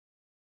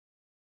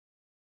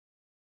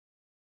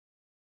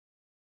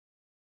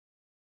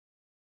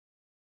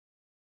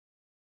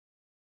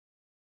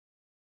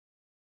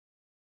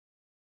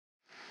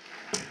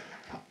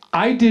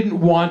I didn't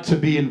want to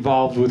be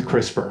involved with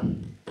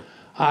CRISPR.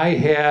 I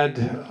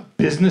had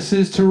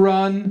businesses to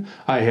run,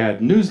 I had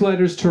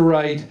newsletters to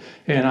write,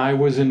 and I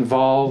was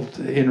involved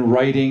in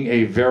writing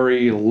a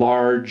very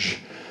large-scale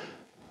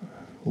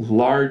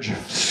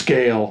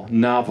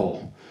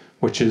novel,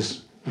 which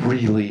is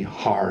really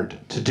hard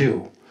to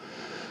do.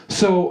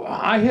 So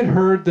I had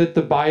heard that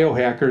the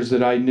biohackers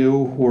that I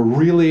knew were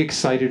really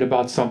excited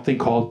about something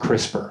called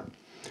CRISPR.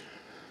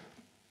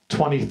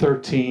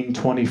 2013,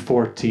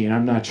 2014,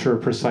 I'm not sure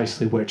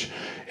precisely which.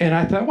 And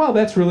I thought, well,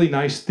 that's really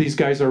nice. These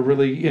guys are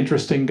really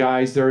interesting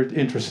guys. They're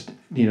interested,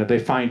 they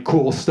find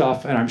cool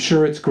stuff, and I'm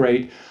sure it's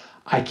great.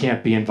 I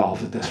can't be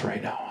involved with this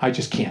right now. I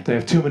just can't. I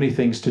have too many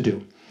things to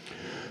do.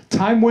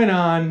 Time went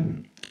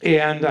on,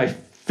 and I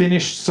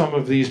finished some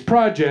of these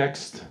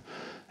projects,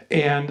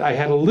 and I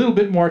had a little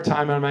bit more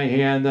time on my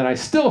hand, and I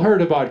still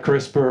heard about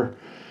CRISPR,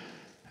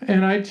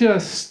 and I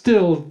just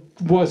still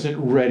wasn't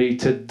ready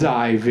to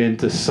dive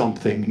into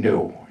something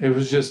new. It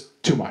was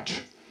just too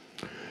much.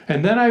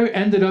 And then I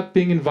ended up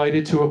being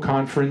invited to a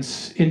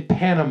conference in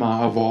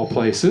Panama, of all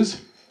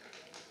places.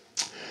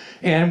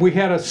 And we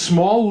had a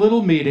small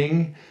little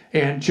meeting,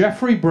 and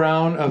Jeffrey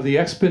Brown of the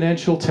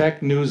Exponential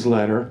Tech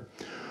newsletter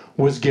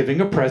was giving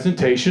a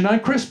presentation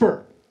on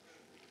CRISPR.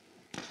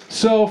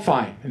 So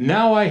fine,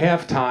 now I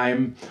have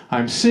time.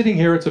 I'm sitting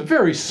here, it's a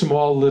very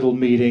small little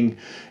meeting,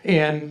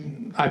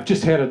 and I've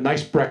just had a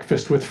nice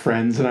breakfast with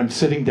friends, and I'm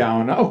sitting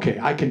down, okay,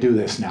 I can do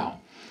this now.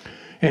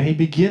 And he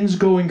begins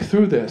going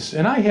through this,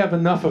 and I have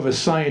enough of a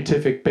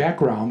scientific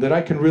background that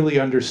I can really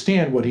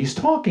understand what he's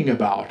talking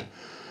about.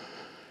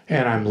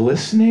 And I'm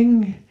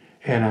listening,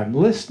 and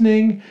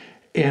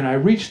I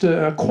reached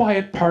a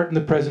quiet part in the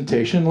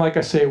presentation. Like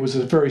I say, it was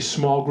a very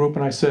small group,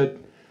 and I said,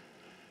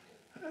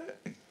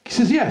 he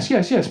says,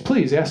 yes,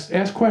 please,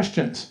 ask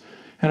questions.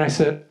 And I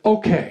said,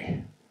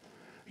 okay,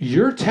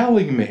 you're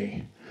telling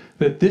me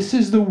that this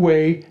is the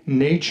way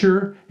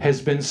nature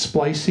has been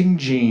splicing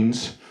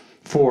genes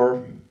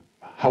for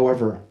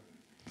however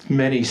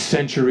many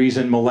centuries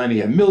and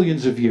millennia,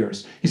 millions of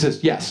years. He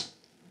says, yes.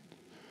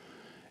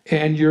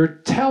 And you're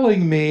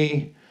telling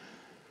me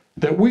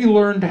that we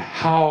learned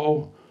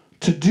how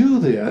to do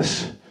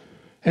this,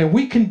 and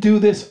we can do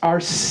this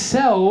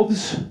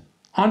ourselves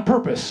on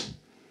purpose.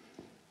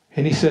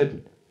 And he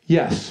said,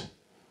 yes.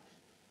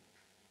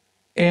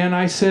 And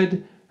I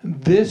said,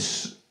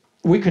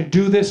 we can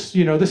do this,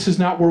 this is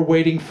not, we're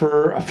waiting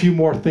for a few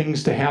more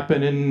things to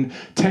happen in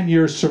 10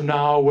 years from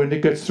now when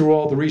it gets through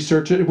all the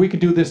research. We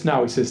can do this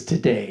now. He says,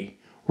 today,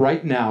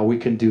 right now, we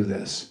can do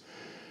this.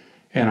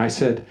 And I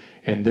said,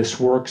 and this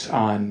works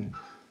on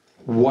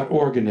what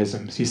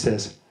organisms? He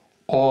says,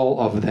 all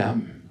of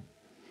them.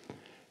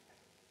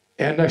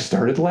 And I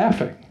started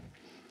laughing.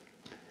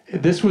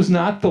 This was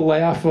not the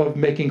laugh of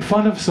making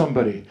fun of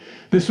somebody.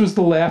 This was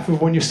the laugh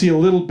of when you see a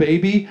little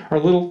baby or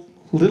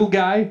little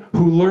guy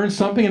who learns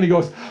something and he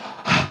goes,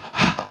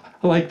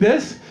 like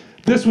this.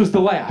 This was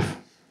the laugh.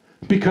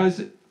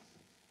 Because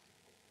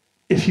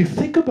if you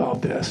think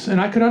about this,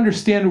 and I could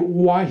understand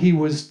why he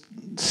was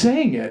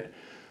saying it,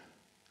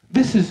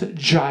 this is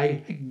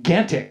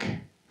gigantic.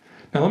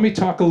 Now let me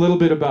talk a little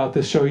bit about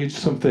this, show you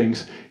some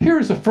things. Here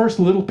is the first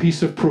little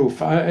piece of proof.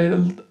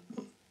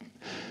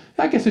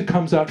 I guess it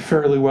comes out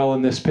fairly well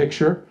in this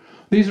picture.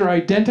 These are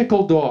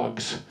identical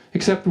dogs,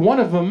 except one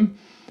of them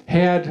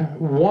had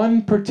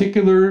one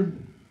particular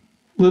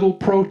little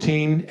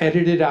protein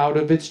edited out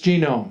of its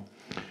genome.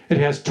 It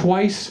has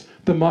twice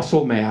the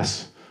muscle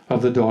mass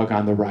of the dog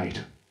on the right.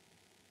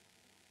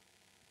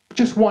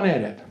 Just one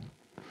edit.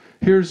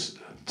 Here's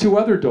two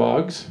other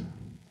dogs.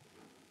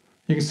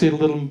 You can see it a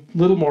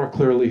little more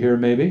clearly here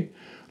maybe.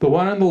 The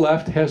one on the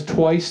left has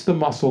twice the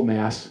muscle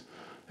mass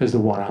as the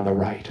one on the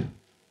right.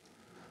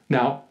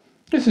 Now,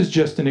 this is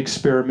just an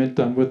experiment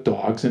done with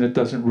dogs, and it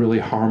doesn't really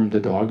harm the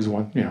dogs.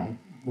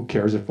 Who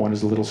cares if one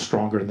is a little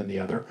stronger than the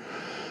other?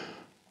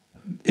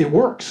 It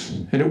works,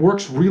 and it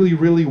works really,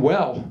 really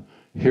well.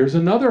 Here's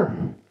another.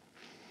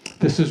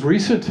 This is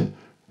recent.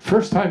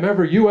 First time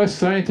ever, US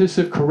scientists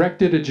have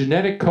corrected a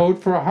genetic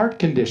code for a heart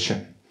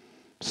condition.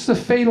 This is a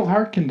fatal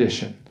heart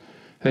condition.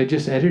 They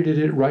just edited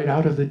it right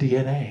out of the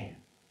DNA.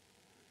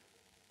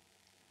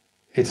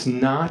 It's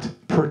not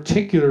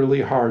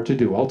particularly hard to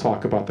do. I'll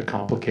talk about the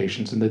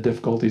complications and the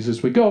difficulties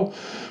as we go.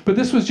 But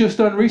this was just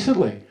done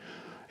recently.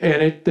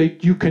 And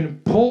you can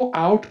pull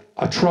out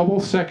a trouble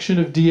section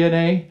of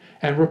DNA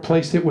and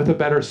replace it with a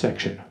better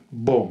section.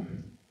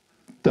 Boom.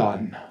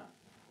 Done.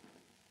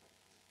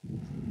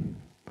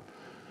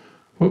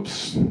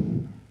 Whoops.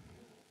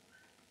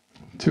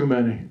 Too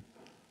many.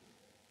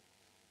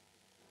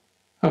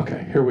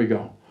 Okay, here we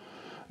go.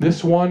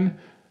 This one,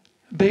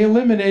 they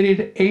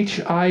eliminated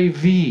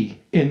HIV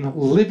in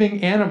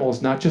living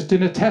animals, not just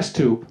in a test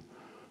tube,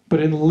 but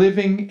in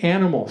living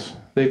animals.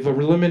 They've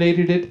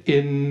eliminated it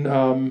in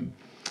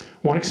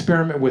one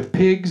experiment with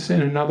pigs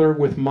and another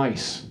with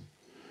mice.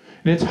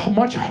 And it's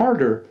much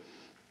harder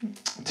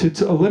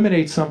to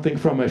eliminate something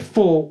from a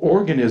full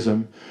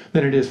organism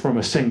than it is from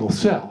a single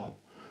cell.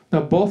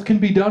 Now, both can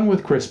be done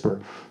with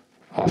CRISPR.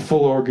 A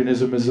full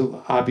organism is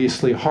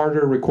obviously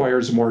harder,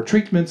 requires more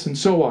treatments, and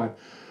so on.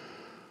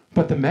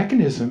 But the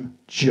mechanism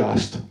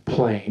just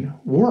plain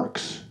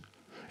works.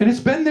 And it's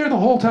been there the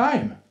whole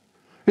time.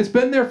 It's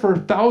been there for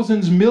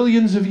thousands,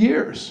 millions of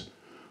years.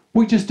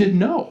 We just didn't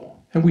know,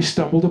 and we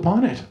stumbled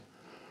upon it.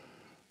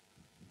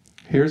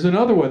 Here's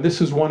another one. This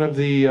is one of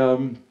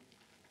the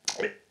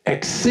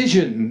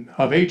excision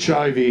of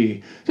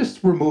HIV,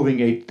 just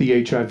removing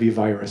the HIV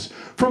virus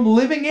from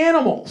living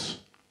animals.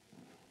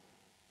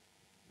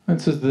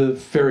 This is the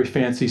very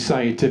fancy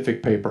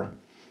scientific paper.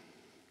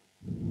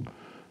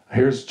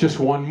 Here's just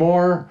one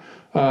more.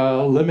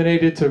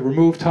 Eliminated to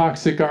remove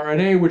toxic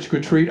RNA, which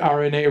could treat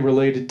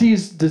RNA-related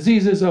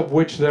diseases, of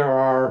which there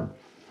are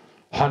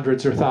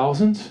hundreds or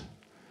thousands.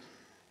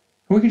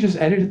 We can just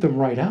edit them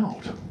right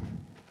out.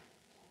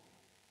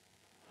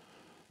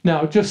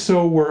 Now, just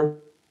so we're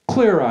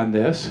clear on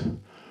this,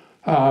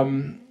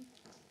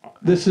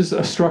 this is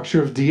a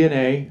structure of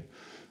DNA.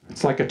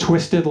 It's like a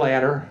twisted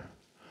ladder.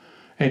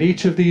 And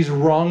each of these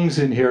rungs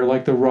in here,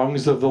 like the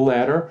rungs of the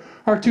ladder,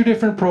 are two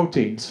different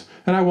proteins.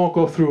 And I won't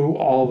go through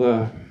all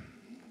the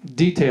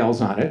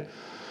details on it,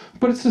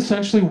 but it's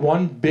essentially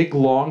one big,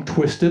 long,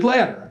 twisted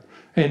ladder.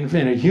 And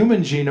in a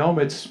human genome,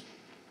 it's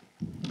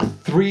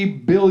 3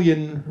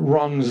 billion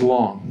rungs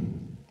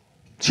long.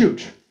 It's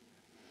huge.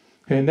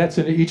 And that's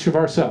in each of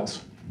our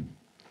cells.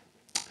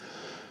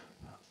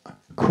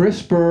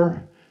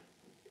 CRISPR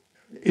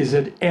is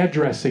an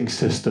addressing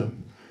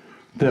system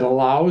that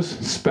allows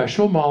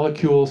special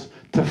molecules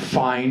to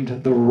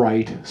find the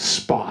right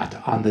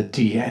spot on the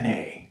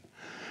DNA.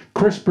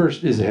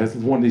 CRISPR has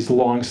one of these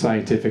long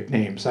scientific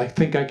names. I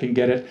think I can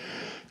get it.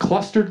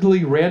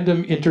 Clusteredly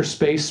random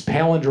interspaced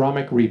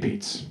palindromic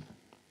repeats.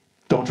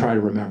 Don't try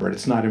to remember it.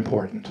 It's not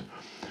important.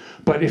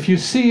 But if you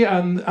see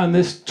on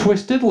this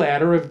twisted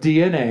ladder of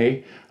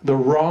DNA, the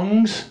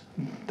rungs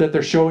that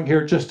they're showing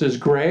here just as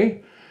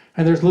gray,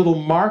 and there's little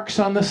marks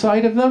on the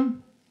side of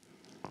them,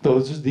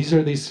 these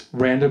are these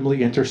randomly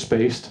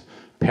interspaced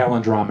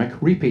palindromic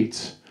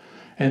repeats.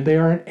 And they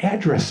are an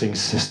addressing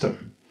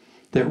system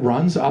that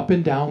runs up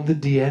and down the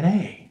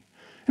DNA.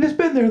 And it's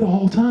been there the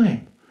whole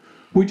time.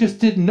 We just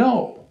didn't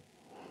know.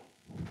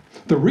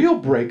 The real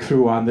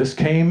breakthrough on this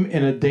came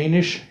in a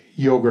Danish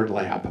yogurt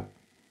lab.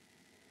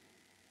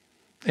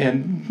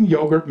 And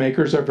yogurt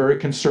makers are very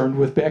concerned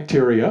with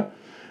bacteria,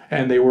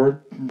 and they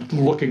were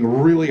looking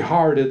really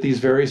hard at these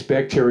various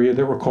bacteria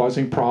that were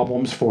causing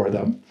problems for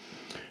them.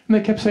 And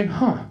they kept saying,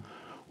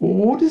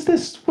 what is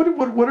this? What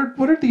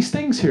are these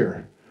things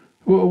here?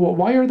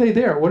 Why are they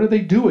there? What are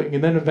they doing?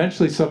 And then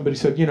eventually somebody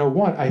said, you know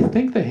what? I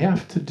think they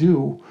have to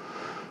do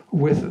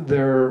with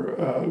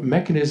their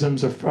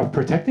mechanisms of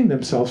protecting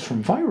themselves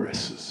from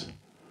viruses.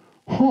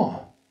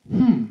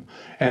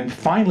 And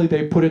finally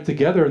they put it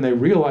together and they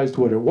realized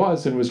what it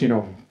was, and it was,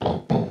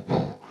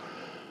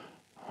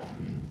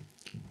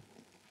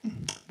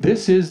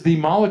 this is the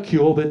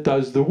molecule that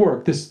does the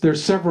work.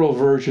 There's several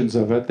versions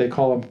of it. They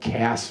call them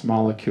Cas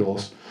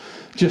molecules.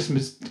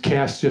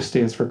 Cas just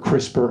stands for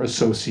CRISPR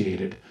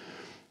associated.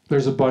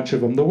 There's a bunch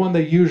of them. The one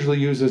they usually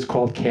use is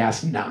called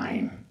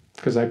Cas9,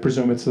 because I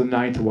presume it's the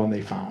 9th one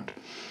they found.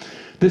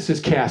 This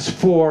is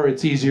Cas4.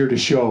 It's easier to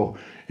show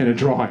in a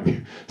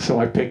drawing, so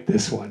I picked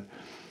this one.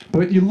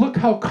 But you look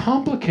how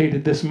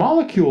complicated this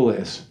molecule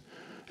is.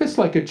 It's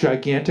like a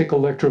gigantic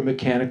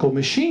electromechanical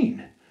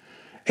machine.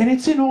 And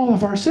it's in all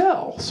of our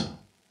cells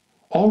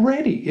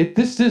already.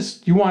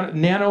 You want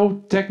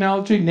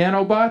nanotechnology,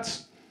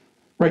 nanobots?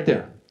 Right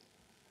there.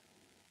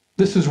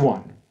 This is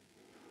one.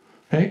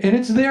 Okay? And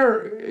it's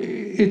there.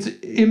 It's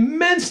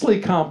immensely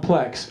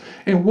complex.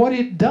 And what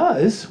it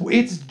does,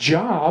 its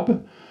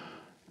job,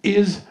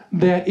 is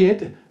that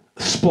it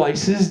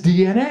splices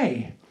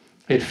DNA.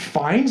 It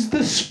finds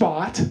the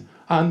spot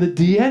on the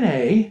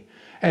DNA,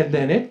 and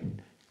then it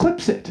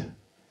clips it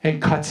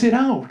and cuts it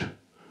out.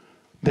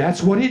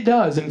 That's what it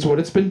does, and it's what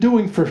it's been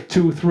doing for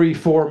 2, 3,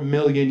 4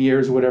 million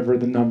years, whatever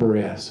the number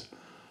is.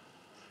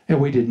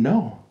 And we didn't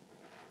know.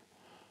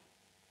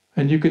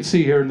 And you can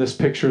see here in this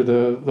picture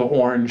the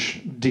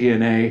orange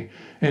DNA,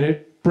 and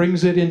it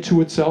brings it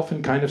into itself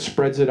and kind of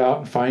spreads it out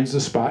and finds the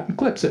spot and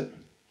clips it.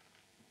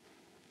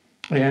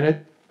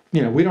 And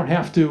we don't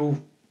have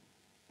to,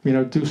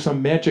 do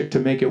some magic to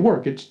make it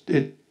work.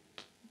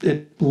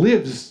 It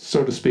lives,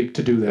 so to speak,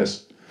 to do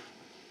this.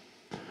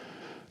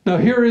 Now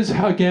here is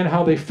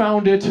how they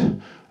found it.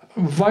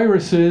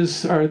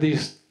 Viruses are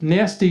these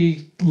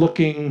nasty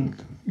looking,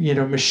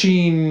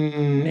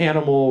 machine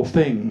animal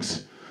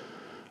things.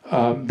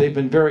 They've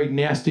been very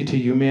nasty to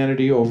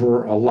humanity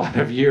over a lot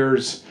of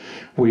years.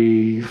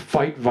 We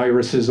fight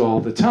viruses all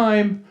the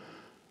time.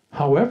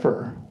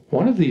 However,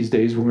 one of these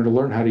days we're going to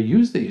learn how to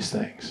use these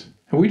things.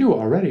 And we do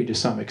already to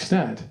some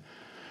extent.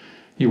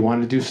 You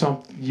want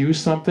to use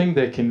something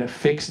that can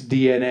fix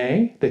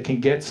DNA, that can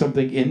get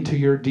something into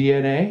your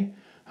DNA.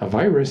 A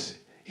virus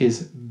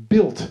is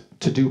built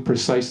to do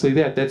precisely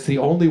that. That's the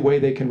only way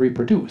they can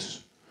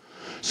reproduce.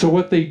 So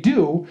what they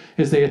do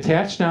is they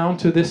attach down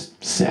to this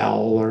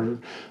cell or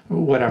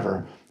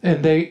whatever,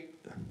 and they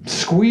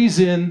squeeze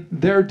in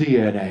their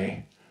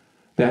DNA,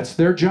 That's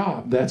their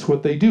job. That's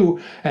what they do.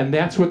 And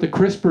that's what the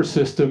CRISPR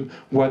system,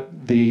 what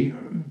the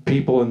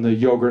people in the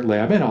yogurt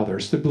lab and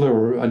others,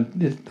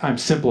 I'm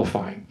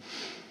simplifying.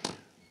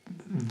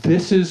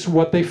 This is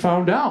what they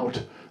found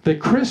out. That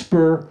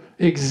CRISPR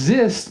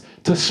exists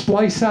to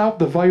splice out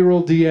the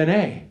viral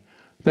DNA.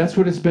 That's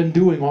what it's been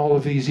doing all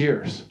of these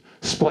years.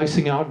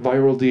 Splicing out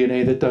viral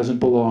DNA that doesn't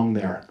belong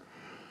there.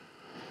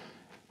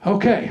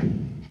 Okay.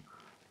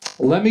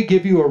 Let me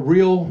give you a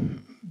real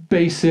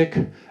basic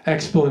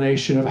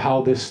explanation of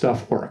how this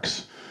stuff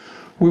works.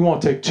 We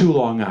won't take too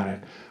long on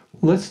it.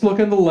 Let's look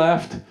on the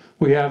left.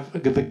 We have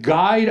the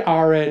guide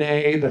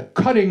RNA, the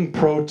cutting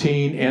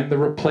protein, and the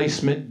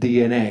replacement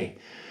DNA.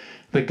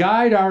 The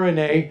guide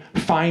RNA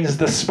finds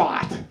the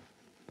spot,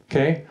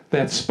 okay?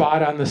 That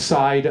spot on the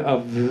side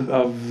of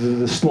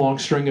this long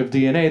string of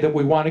DNA that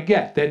we want to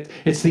get.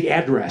 It's the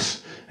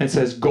address. It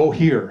says, go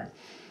here.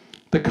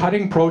 The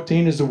cutting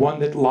protein is the one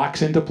that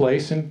locks into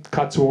place and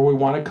cuts where we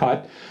want to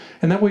cut.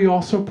 And then we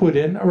also put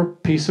in a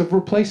piece of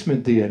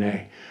replacement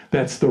DNA.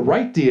 That's the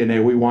right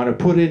DNA we want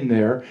to put in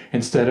there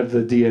instead of the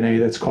DNA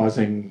that's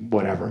causing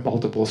whatever,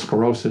 multiple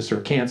sclerosis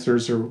or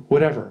cancers or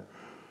whatever.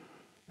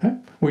 Okay?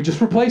 We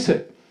just replace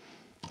it.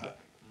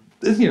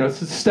 You know,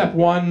 it's step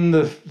one,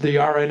 the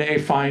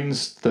RNA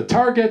finds the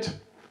target,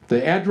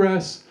 the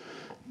address.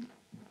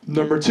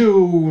 Number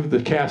two, the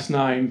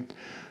Cas9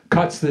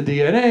 cuts the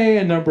DNA,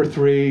 and number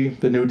three,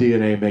 the new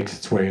DNA makes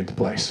its way into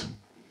place.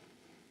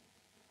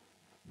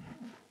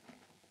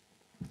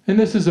 And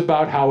this is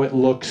about how it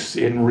looks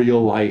in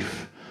real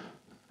life.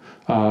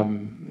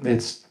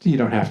 You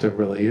don't have to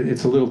really,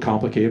 it's a little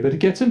complicated, but it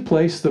gets in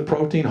place, the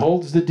protein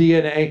holds the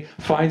DNA,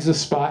 finds the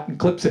spot, and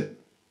clips it.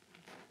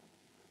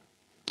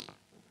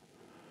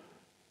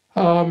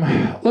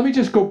 Let me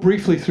just go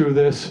briefly through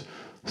this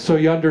so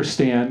you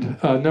understand.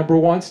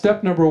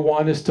 Step number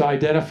one is to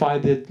identify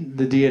the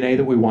DNA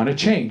that we want to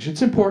change.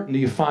 It's important that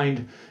you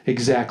find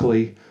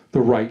exactly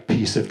the right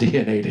piece of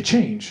DNA to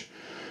change.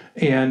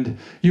 And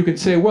you can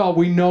say, well,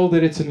 we know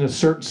that it's in a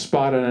certain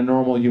spot on a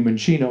normal human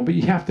genome, but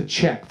you have to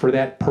check for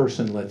that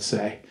person, let's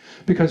say,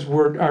 because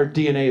our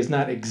DNA is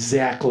not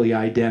exactly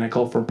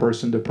identical from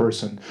person to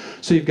person.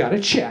 So you've got to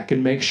check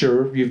and make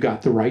sure you've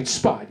got the right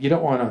spot. You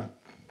don't want to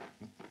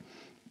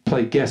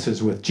play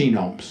guesses with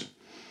genomes.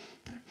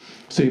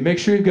 So you make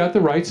sure you've got the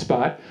right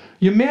spot.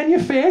 You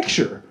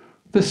manufacture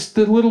the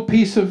little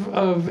piece of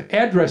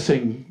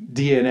addressing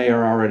DNA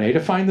or RNA to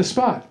find the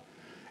spot.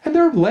 And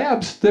there are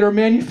labs that are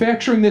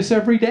manufacturing this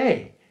every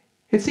day.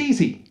 It's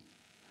easy.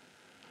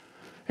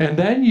 And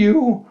then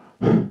you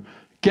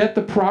get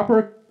the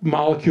proper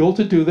molecule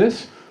to do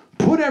this,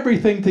 put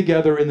everything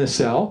together in the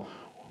cell,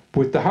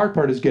 with the hard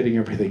part is getting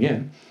everything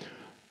in,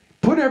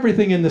 put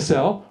everything in the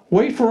cell,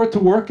 wait for it to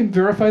work and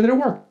verify that it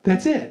worked.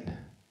 That's it.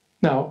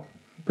 Now,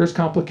 there's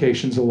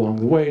complications along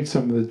the way in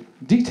some of the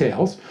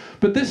details,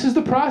 but this is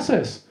the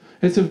process.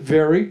 It's a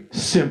very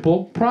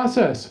simple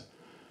process.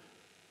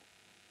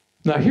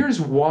 Now here's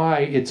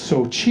why it's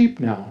so cheap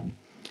now.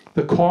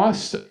 The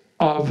cost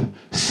of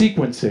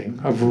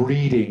sequencing, of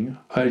reading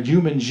a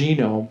human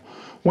genome,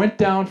 went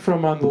down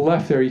from, on the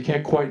left there, you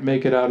can't quite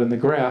make it out in the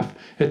graph,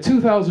 at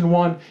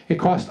 2001 it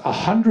cost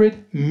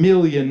 $100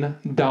 million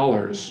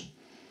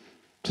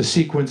to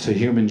sequence a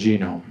human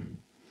genome.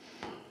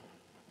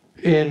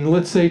 In,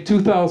 let's say,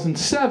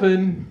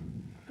 2007,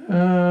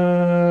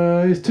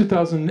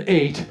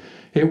 2008,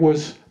 it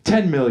was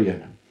 10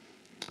 million.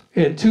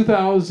 In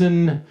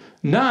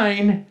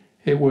 2009,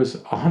 it was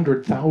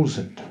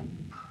 100,000.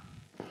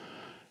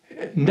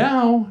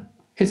 Now,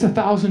 it's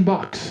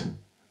 $1,000,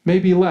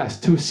 maybe less,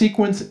 to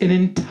sequence an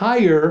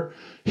entire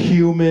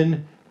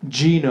human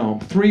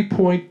genome.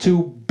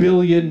 3.2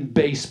 billion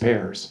base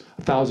pairs,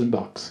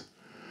 $1,000.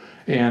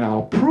 And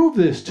I'll prove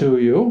this to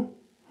you.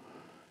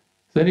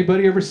 Has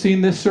anybody ever seen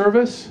this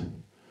service?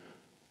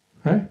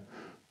 Okay.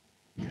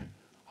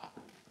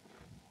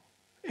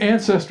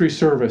 Ancestry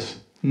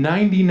service,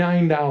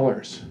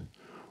 $99.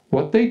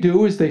 What they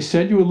do is they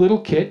send you a little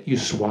kit, you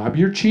swab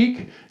your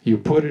cheek, you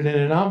put it in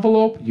an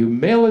envelope, you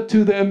mail it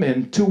to them,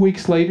 and 2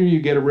 weeks later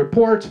you get a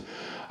report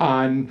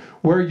on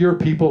where your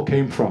people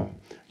came from.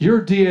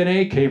 Your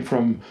DNA came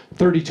from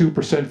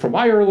 32% from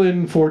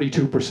Ireland,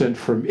 42%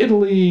 from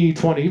Italy,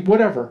 20,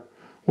 whatever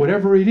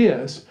it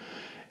is.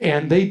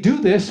 And they do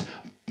this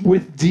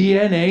with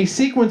DNA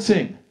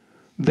sequencing.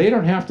 They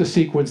don't have to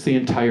sequence the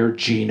entire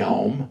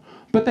genome,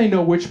 but they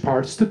know which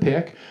parts to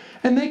pick.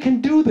 And they can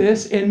do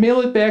this and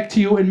mail it back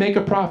to you and make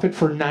a profit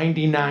for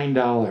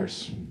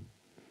 $99.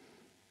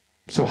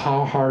 So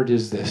how hard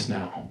is this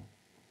now?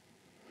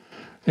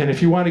 And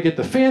if you want to get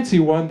the fancy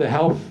one, the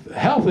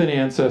health and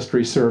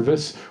ancestry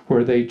service,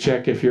 where they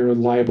check if you're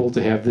liable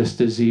to have this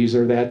disease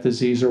or that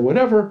disease or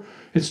whatever,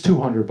 it's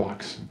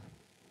 $200.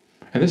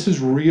 And this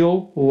is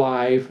real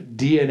live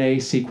DNA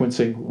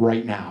sequencing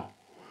right now.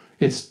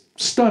 It's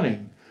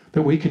stunning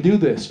that we can do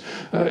this.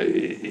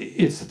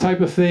 It's the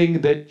type of thing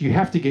that you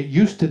have to get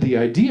used to, the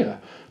idea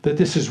that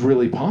this is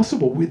really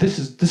possible. This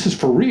is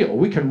for real.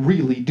 We can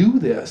really do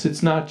this.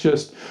 It's not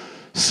just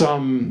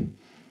some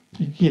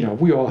You know,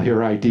 we all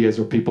hear ideas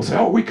where people say,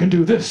 oh, we can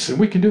do this and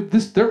we can do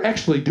this. They're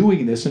actually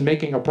doing this and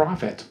making a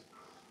profit.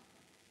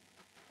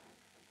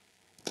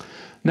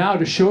 Now,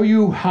 to show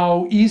you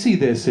how easy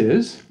this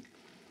is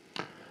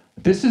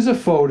a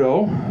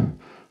photo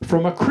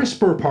from a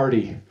CRISPR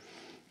party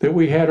that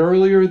we had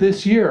earlier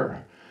this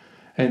year.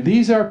 And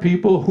these are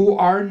people who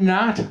are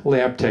not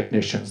lab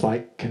technicians,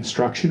 like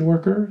construction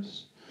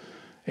workers.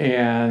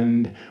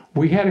 And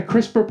we had a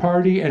CRISPR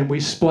party and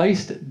we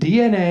spliced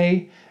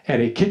DNA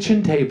at a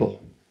kitchen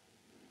table.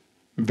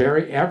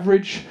 Very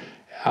average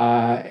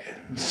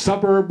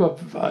suburb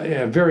of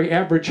a very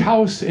average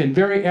house and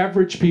very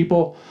average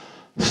people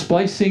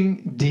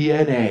splicing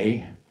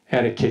DNA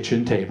at a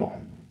kitchen table.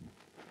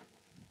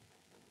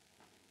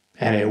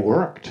 And it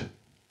worked.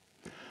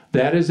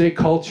 That is a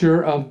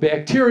culture of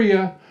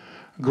bacteria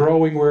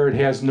growing where it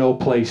has no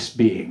place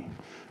being.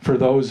 For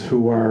those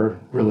who are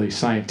really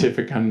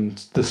scientific on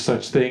this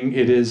such thing,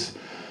 it is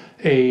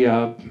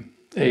a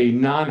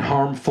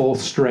non-harmful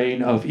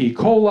strain of E.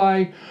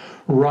 coli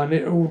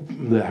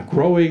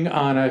growing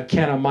on a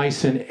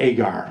kanamycin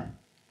agar.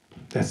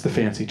 That's the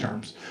fancy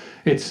terms.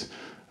 It's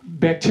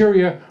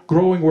bacteria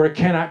growing where it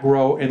cannot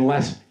grow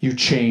unless you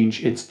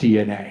change its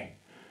DNA.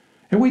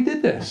 And we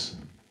did this.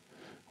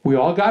 We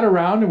all got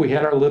around and we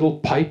had our little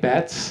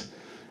pipettes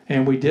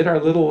and we did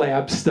our little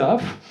lab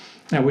stuff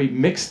and we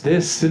mixed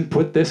this and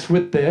put this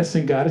with this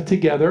and got it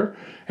together,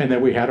 and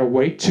then we had to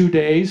wait 2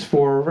 days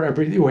for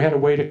everything. We had to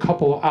wait a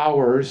couple of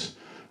hours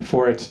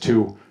for it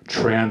to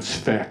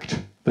transfect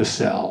the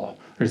cell.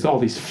 There's all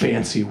these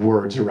fancy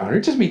words around it.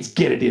 It just means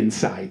get it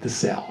inside the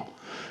cell.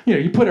 You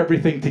know, you put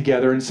everything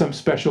together in some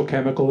special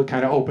chemical that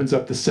kind of opens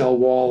up the cell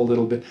wall a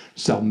little bit.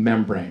 Cell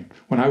membrane.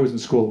 When I was in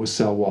school, it was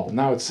cell wall.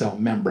 Now it's cell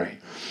membrane.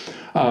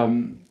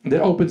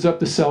 That opens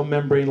up the cell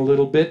membrane a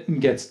little bit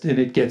and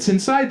it gets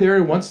inside there.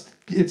 And once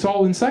it's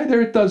all inside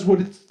there, it does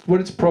what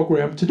it's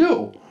programmed to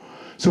do.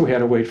 So we had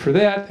to wait for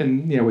that,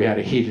 and you know, we had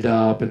to heat it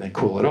up and then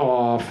cool it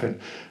off, and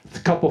a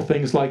couple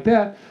things like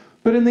that.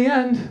 But in the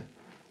end,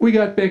 we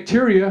got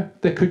bacteria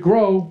that could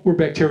grow where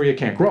bacteria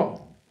can't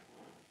grow.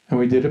 And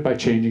we did it by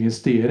changing its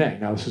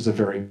DNA. Now, this is a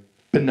very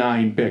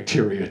benign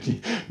bacteria.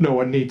 No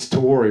one needs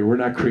to worry. We're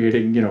not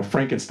creating, you know,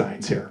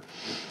 Frankensteins here.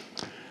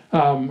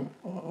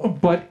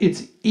 But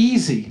it's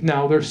easy.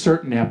 Now, there's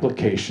certain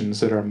applications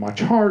that are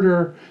much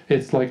harder.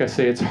 It's like I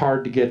say, it's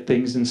hard to get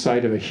things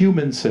inside of a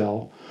human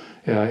cell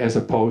as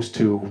opposed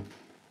to,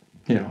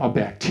 you know, a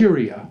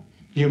bacteria.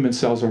 Human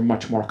cells are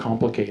much more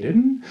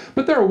complicated.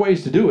 But there are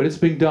ways to do it. It's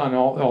being done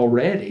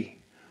already.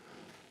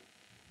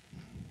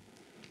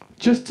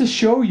 Just to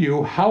show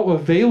you how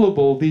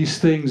available these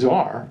things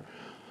are,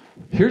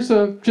 here's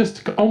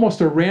just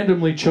almost a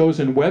randomly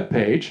chosen web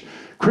page.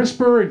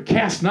 CRISPR and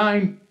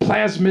Cas9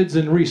 plasmids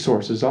and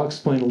resources. I'll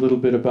explain a little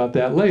bit about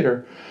that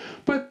later.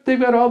 But they've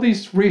got all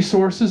these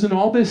resources and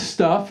all this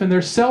stuff, and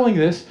they're selling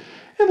this.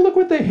 And look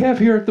what they have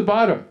here at the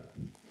bottom.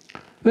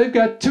 They've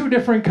got 2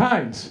 different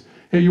kinds.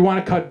 If you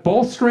want to cut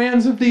both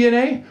strands of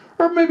DNA,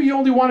 or maybe you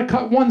only want to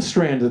cut 1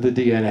 strand of the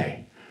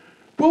DNA.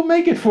 We'll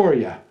make it for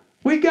you.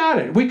 We got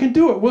it. We can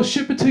do it. We'll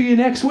ship it to you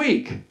next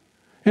week.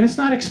 And it's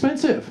not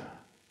expensive.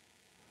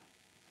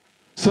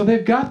 So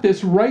they've got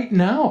this right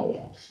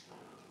now.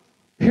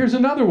 Here's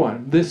another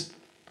one. This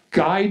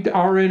guide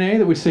RNA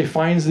that we say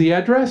finds the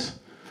address.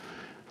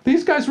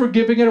 These guys were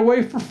giving it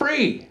away for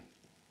free.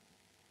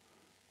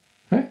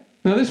 Okay?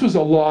 Now this was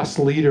a loss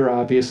leader,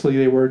 obviously.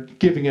 They were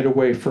giving it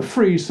away for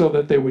free so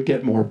that they would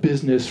get more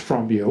business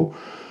from you.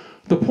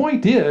 The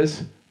point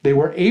is, they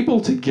were able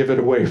to give it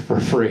away for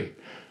free.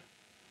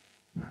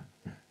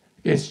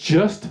 It's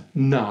just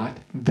not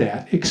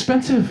that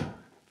expensive.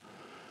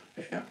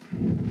 Yeah.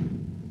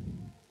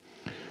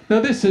 Now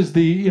this is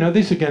the,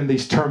 these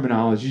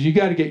terminologies. You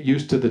got to get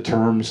used to the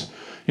terms.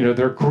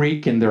 They're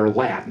Greek and they're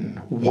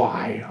Latin.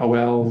 Why?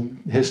 Well,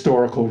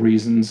 historical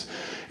reasons.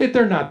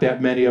 There are not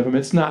that many of them.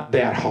 It's not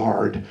that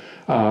hard.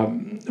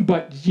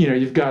 But,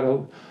 you've got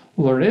to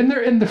learn it.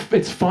 And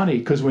it's funny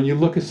because when you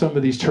look at some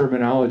of these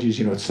terminologies,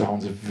 it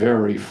sounds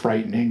very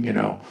frightening,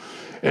 endocytosis,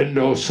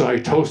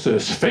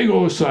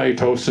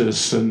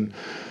 phagocytosis, and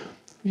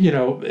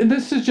and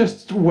this is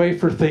just a way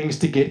for things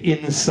to get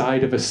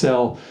inside of a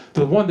cell.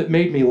 The one that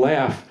made me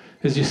laugh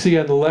is you see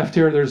on the left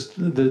here, there's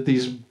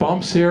these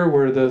bumps here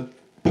where the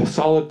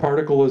solid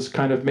particle is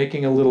kind of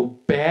making a little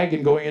bag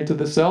and going into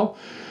the cell.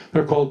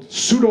 They're called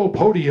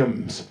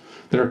pseudopodiums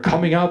that are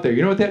coming out there.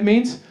 You know what that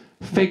means?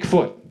 Fake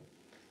foot.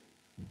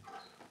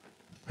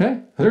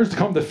 Okay? There's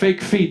come the fake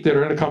feet that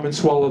are going to come and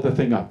swallow the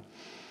thing up.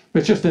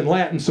 It's just in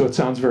Latin, so it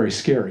sounds very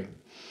scary.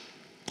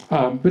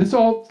 But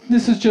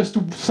this is just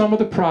some of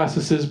the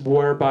processes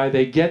whereby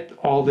they get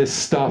all this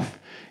stuff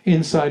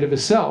inside of a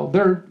cell.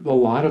 There are a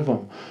lot of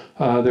them.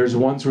 There's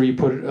ones where you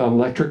put an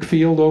electric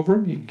field over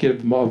them. You give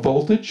them a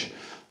voltage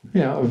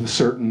of a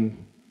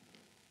certain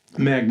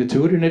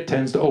magnitude, and it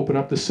tends to open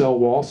up the cell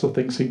wall so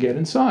things can get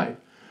inside.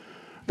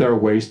 There are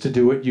ways to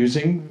do it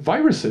using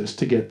viruses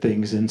to get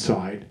things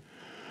inside.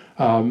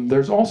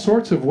 There's all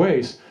sorts of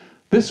ways.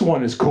 This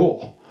one is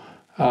cool.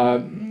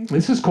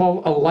 This is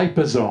called a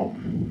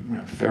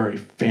liposome. Very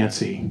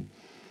fancy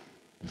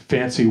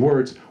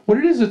words. What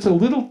it is, it's a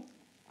little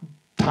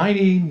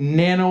tiny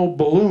nano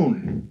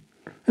balloon.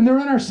 And they're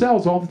in our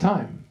cells all the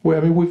time.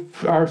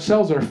 Our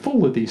cells are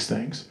full of these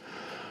things.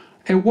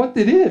 And what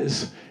it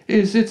is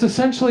it's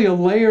essentially a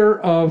layer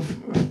of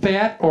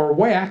fat or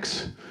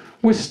wax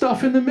with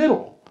stuff in the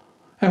middle.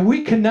 And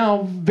we can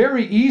now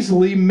very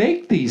easily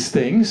make these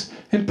things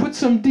and put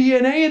some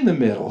DNA in the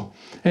middle.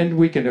 And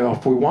we can,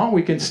 if we want,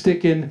 we can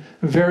stick in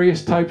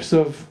various types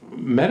of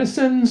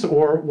medicines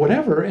or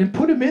whatever and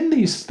put them in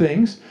these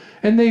things.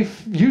 And they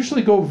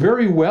usually go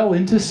very well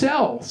into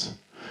cells.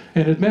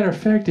 And as a matter of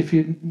fact,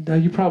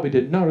 you probably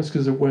didn't notice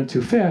because it went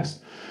too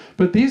fast,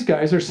 but these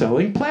guys are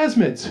selling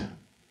plasmids.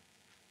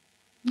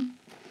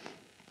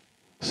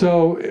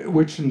 So,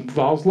 which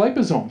involves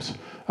liposomes.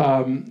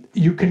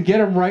 You can get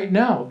them right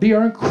now. They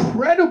are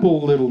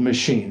incredible little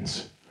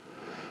machines.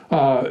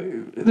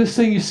 This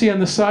thing you see on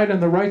the side, on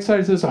the right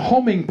side, says a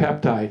homing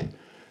peptide.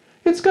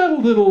 It's got a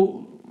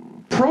little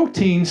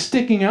protein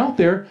sticking out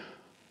there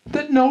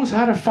that knows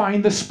how to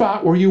find the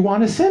spot where you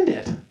want to send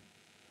it.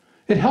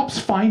 It helps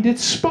find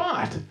its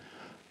spot.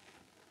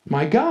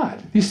 My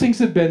God, these things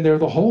have been there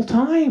the whole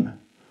time.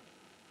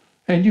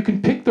 And you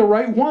can pick the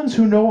right ones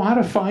who know how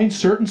to find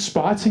certain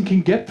spots and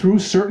can get through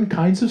certain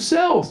kinds of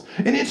cells.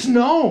 And it's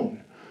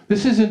known.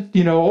 This isn't,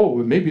 oh,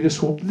 maybe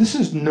this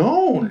is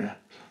known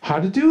how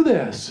to do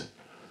this.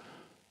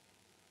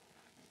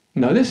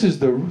 Now this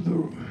is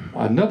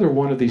another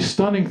one of these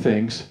stunning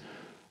things.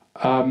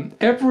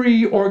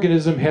 Every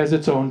organism has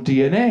its own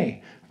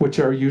DNA, which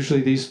are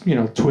usually these,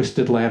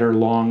 twisted ladder,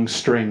 long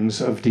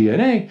strings of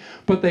DNA.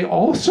 But they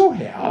also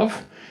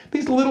have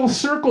these little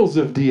circles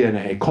of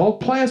DNA called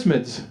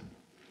plasmids.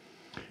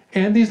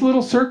 And these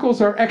little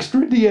circles are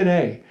extra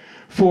DNA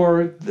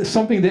for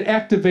something that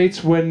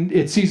activates when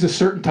it sees a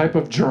certain type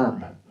of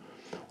germ,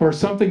 or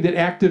something that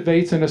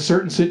activates in a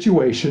certain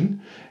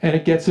situation, and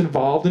it gets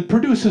involved and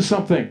produces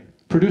something,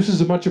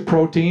 produces a bunch of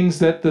proteins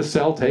that the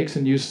cell takes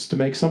and uses to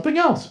make something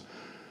else.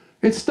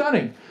 It's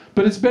stunning,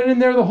 but it's been in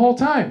there the whole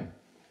time.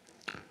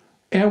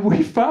 And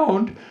we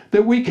found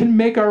that we can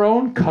make our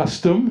own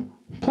custom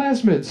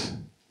plasmids.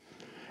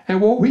 And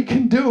what we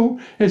can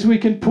do is we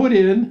can put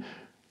in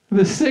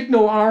the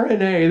signal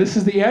RNA, this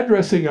is the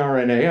addressing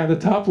RNA on the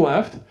top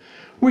left.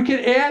 We can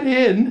add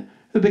in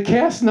the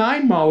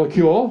Cas9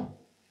 molecule,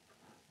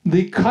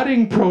 the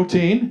cutting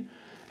protein,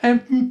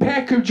 and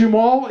package them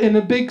all in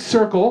a big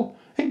circle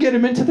and get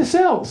them into the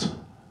cells.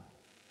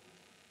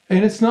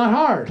 And it's not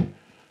hard.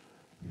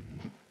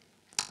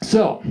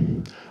 So,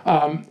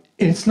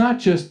 it's not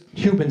just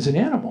humans and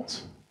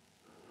animals.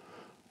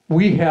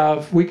 We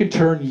can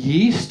turn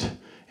yeast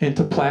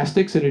into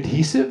plastics and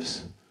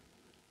adhesives.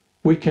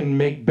 We can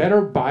make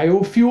better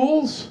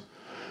biofuels.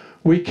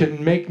 We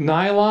can make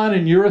nylon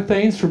and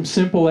urethanes from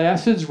simple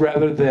acids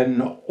rather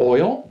than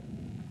oil.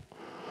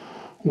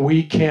 They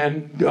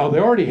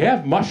already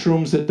have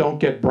mushrooms that don't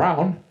get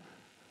brown.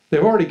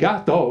 They've already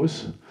got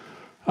those.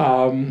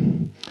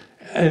 And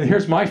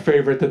here's my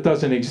favorite that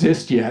doesn't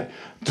exist yet.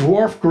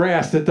 Dwarf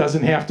grass that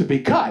doesn't have to be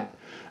cut.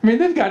 I mean,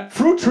 they've got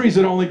fruit trees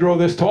that only grow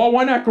this tall.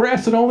 Why not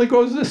grass that only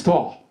grows this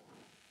tall?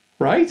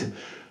 Right?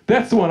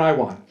 That's the one I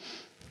want.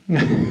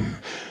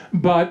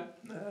 But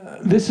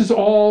this is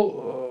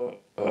all,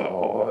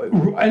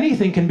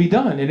 anything can be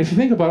done. And if you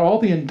think about all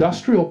the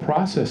industrial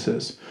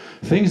processes,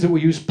 things that we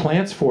use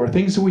plants for,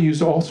 things that we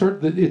use all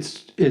sorts,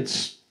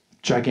 it's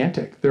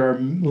gigantic. There are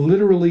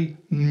literally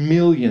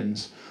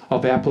millions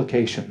of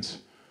applications.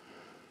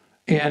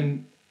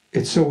 And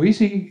it's so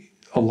easy,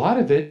 a lot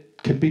of it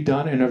can be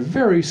done in a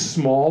very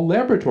small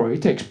laboratory.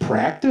 It takes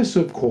practice,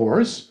 of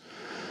course,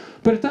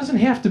 but it doesn't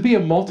have to be a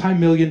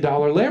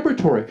multi-million-dollar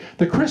laboratory.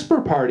 The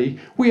CRISPR party,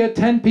 we had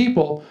 10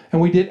 people,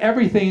 and we did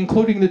everything,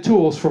 including the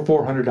tools, for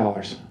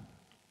 $400.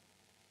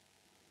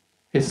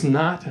 It's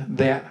not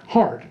that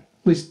hard. At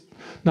least,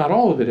 not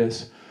all of it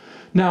is.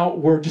 Now,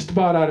 we're just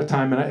about out of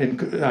time,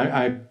 and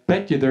I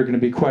bet you there are going to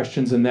be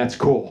questions, and that's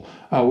cool.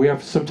 We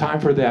have some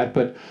time for that,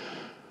 but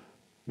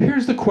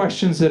here's the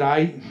questions that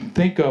I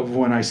think of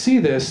when I see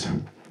this.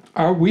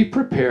 Are we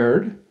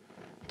prepared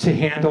to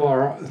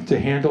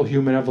handle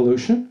human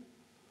evolution?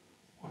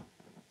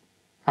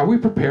 Are we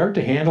prepared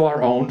to handle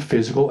our own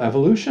physical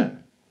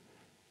evolution?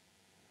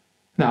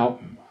 Now,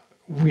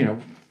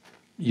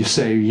 you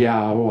say,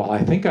 yeah, well,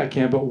 I think I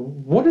can, but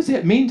what does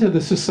that mean to the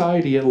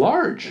society at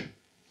large?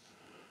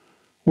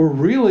 We're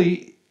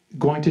really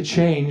going to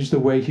change the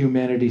way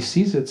humanity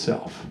sees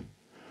itself.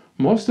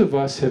 Most of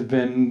us have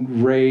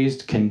been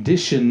raised,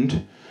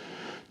 conditioned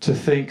to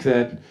think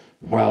that,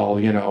 well,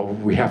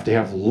 we have to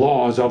have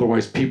laws,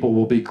 otherwise people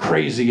will be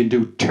crazy and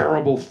do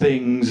terrible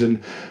things,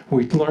 and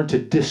we learn to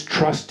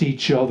distrust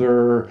each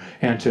other,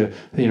 and to,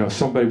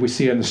 somebody we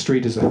see on the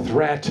street as a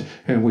threat,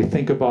 and we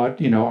think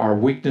about, our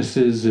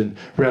weaknesses and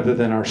rather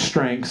than our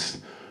strengths.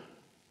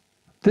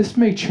 This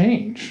may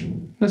change.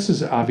 This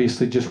is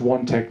obviously just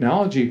one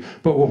technology,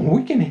 but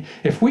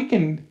if we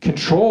can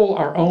control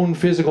our own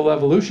physical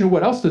evolution,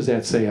 what else does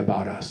that say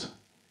about us?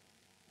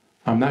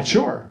 I'm not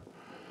sure.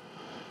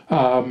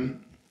 Will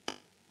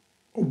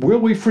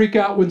we freak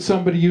out when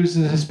somebody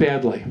uses this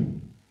badly?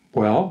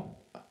 Well,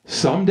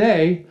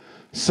 someday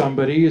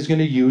somebody is going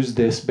to use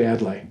this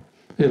badly.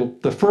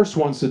 The first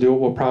ones to do it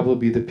will probably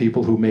be the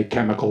people who make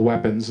chemical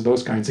weapons,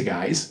 those kinds of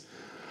guys.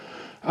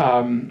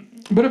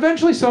 But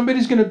eventually some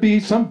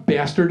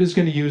bastard is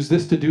going to use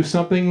this to do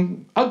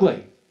something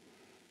ugly.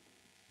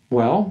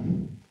 Well,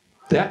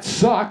 that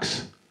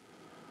sucks,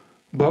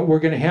 but we're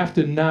going to have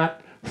to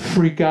not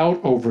freak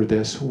out over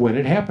this when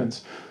it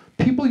happens.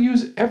 People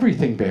use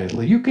everything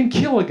badly. You can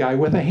kill a guy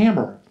with a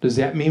hammer. Does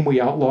that mean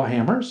we outlaw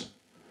hammers?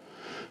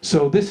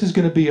 So this is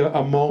going to be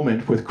a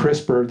moment with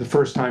CRISPR the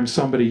first time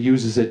somebody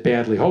uses it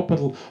badly.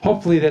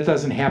 Hopefully that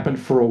doesn't happen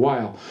for a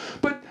while.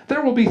 But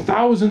there will be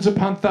thousands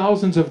upon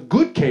thousands of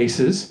good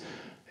cases,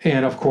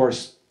 and of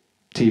course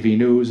TV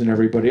news and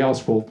everybody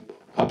else will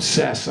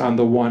obsess on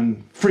the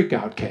one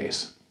freak-out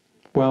case.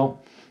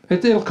 Well,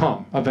 it'll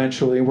come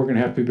eventually, and we're going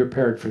to have to be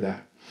prepared for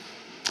that.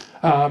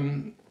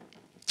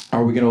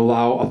 Are we going to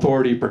allow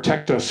authority to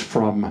protect us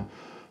from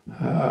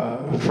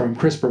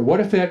CRISPR?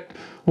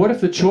 What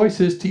if the choice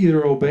is to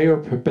either obey or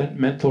prevent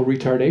mental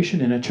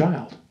retardation in a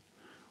child?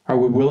 Are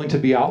we willing to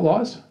be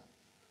outlaws?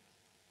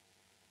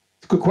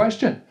 It's a good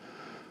question.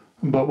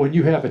 But when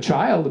you have a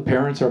child, the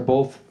parents are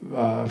both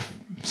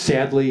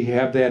sadly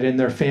have that in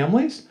their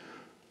families.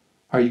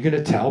 Are you going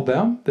to tell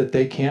them that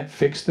they can't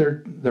fix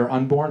their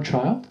unborn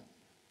child?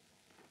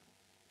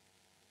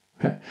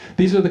 Okay.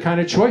 These are the kind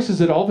of choices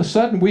that all of a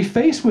sudden we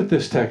face with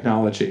this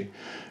technology.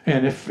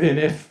 And if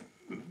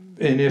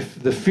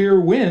the fear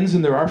wins,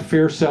 and there are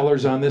fear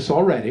sellers on this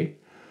already,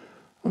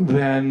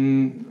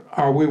 then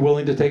are we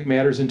willing to take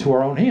matters into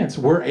our own hands?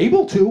 We're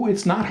able to.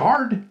 It's not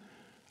hard.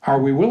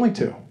 Are we willing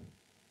to?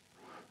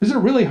 These are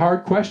really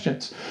hard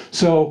questions.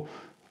 So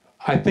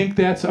I think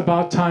that's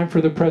about time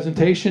for the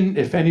presentation.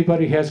 If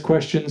anybody has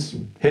questions,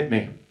 hit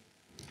me.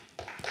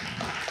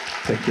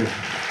 Thank you.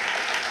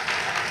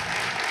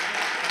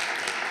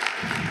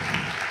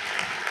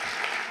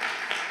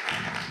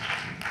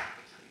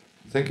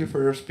 Thank you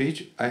for your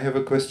speech. I have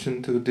a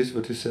question to this,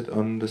 what you said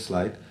on the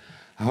slide.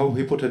 How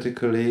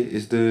hypothetically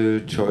is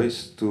the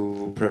choice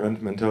to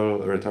prevent mental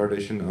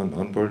retardation on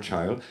unborn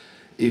child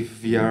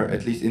if we are,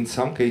 at least in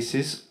some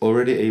cases,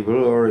 already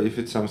able, or if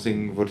it's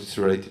something what is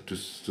related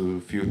to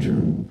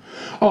future?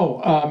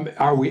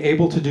 Are we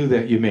able to do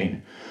that, you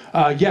mean?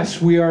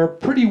 Yes, we are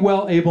pretty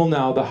well able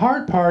now. The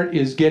hard part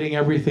is getting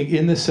everything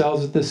in the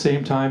cells at the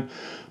same time,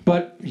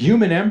 but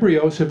human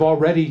embryos have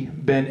already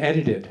been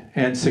edited,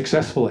 and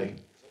successfully.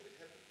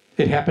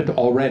 It happened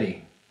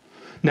already.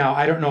 Now,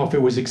 I don't know if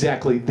it was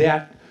exactly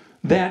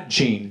that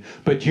gene,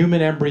 but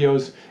human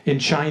embryos in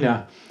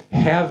China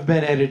have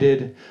been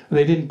edited.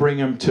 They didn't bring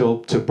them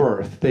to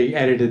birth. They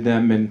edited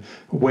them and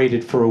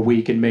waited for a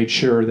week and made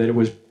sure that it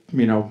was,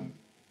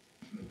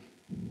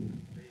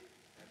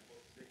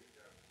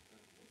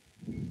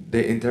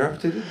 They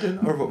interrupted it then,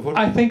 or what?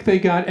 I think they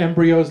got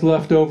embryos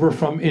left over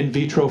from in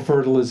vitro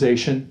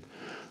fertilization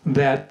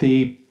that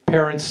the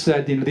parents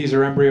said, these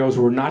are embryos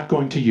we're not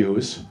going to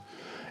use,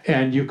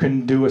 and you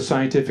can do a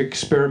scientific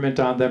experiment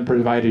on them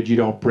provided you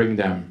don't bring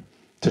them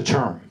to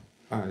term.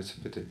 Ah, it's a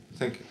pity.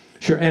 Thank you.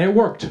 Sure, and it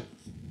worked.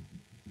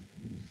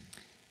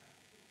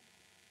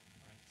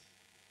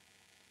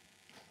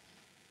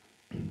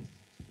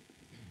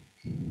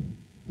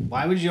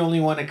 Why would you only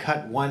want to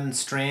cut one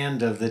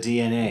strand of the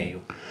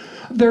DNA?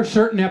 There are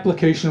certain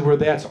applications where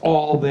that's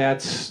all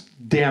that's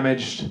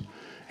damaged,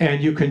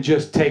 and you can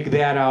just take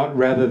that out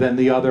rather than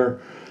the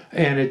other,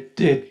 and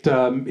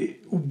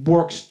it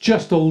works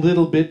just a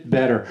little bit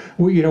better.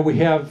 We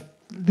have,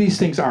 these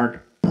things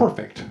aren't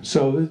perfect,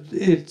 so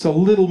it's a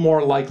little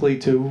more likely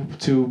it's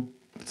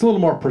a little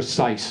more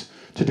precise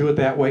to do it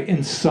that way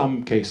in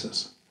some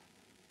cases.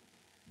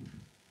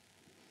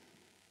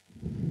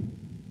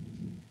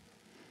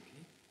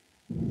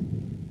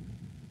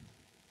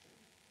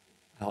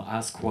 I'll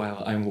ask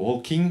while I'm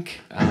walking,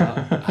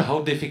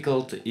 how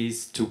difficult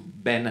is to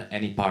ban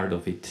any part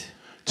of it?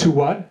 To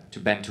what? To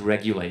ban, to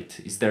regulate.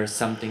 Is there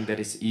something that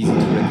is easy to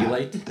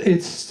regulate?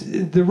 It's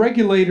the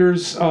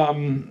regulators,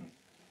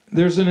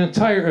 there's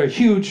a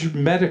huge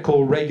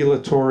medical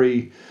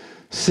regulatory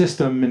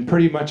system in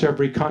pretty much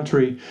every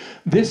country.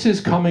 This is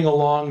coming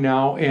along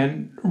now,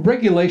 and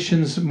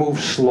regulations move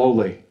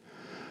slowly.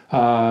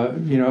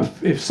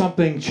 If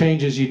something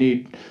changes, you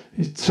need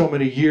so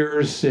many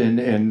years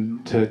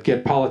and to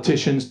get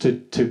politicians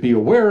to be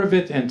aware of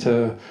it and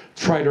to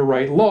try to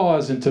write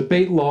laws and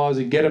debate laws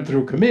and get them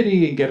through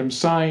committee and get them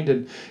signed,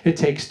 and it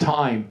takes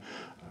time,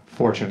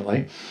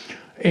 fortunately.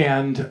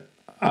 And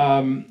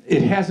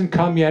it hasn't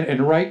come yet,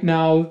 and right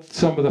now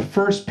some of the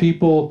first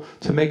people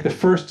to make the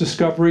first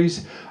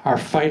discoveries are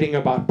fighting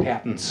about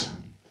patents.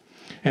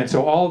 And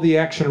so all the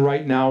action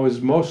right now is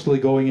mostly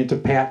going into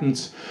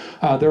patents.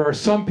 There are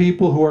some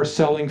people who are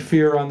selling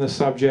fear on the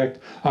subject.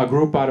 A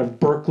group out of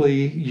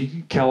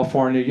Berkeley,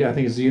 California, I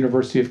think it's the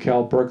University of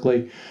Cal,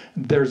 Berkeley.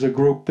 There's a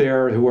group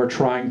there who are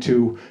trying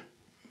to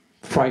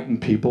frighten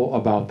people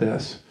about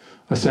this,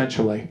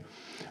 essentially.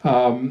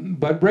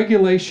 But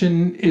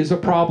regulation is a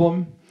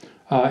problem.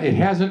 It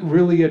hasn't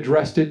really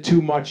addressed it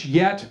too much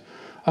yet,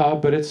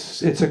 but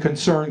it's a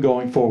concern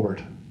going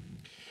forward.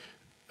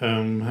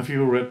 Have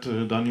you read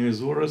Daniel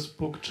Suarez's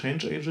book,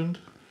 Change Agent?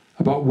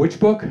 About which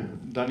book?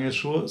 Daniel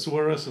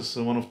Suarez is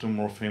one of the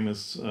more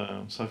famous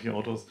sci-fi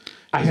authors.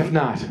 I have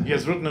not. He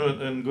has written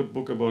a good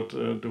book about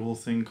the whole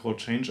thing called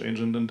Change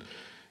Agent, and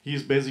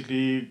he's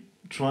basically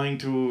trying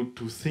to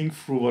think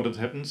through what it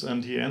happens,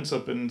 and he ends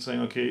up in saying,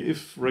 okay,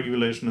 if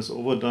regulation is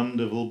overdone,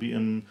 there will be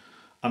an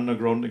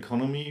underground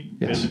economy,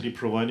 yes, basically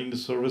providing the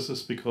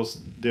services,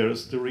 because there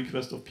is the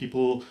request of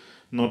people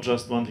not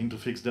just wanting to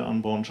fix their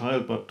unborn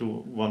child, but to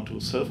want to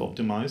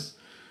self-optimize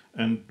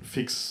and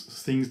fix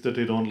things that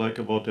they don't like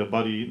about their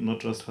body, not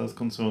just health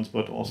concerns,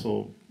 but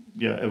also,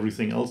 yeah,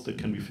 everything else that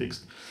can be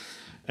fixed.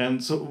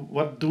 And so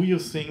what do you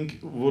think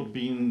would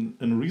be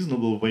a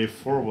reasonable way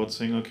forward,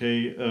 saying,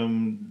 okay,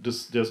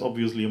 there's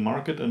obviously a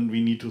market and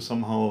we need to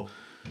somehow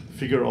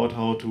figure out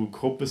how to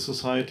cope with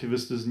society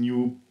with these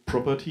new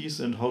properties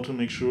and how to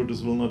make sure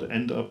this will not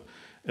end up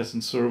as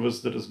a service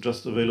that is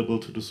just available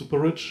to the super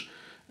rich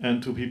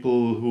and to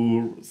people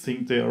who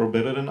think they are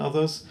better than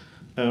others.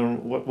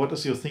 What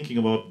is your thinking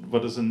about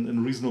what is a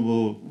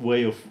reasonable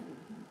way of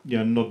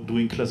not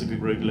doing classical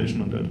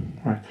regulation on that?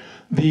 Right.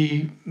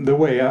 The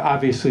way,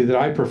 obviously, that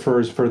I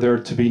prefer is for there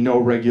to be no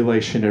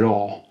regulation at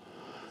all,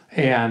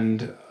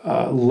 and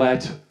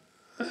let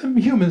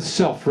humans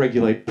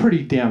self-regulate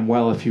pretty damn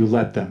well if you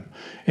let them.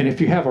 And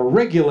if you have a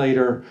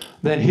regulator,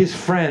 then his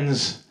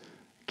friends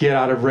get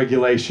out of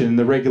regulation.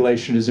 The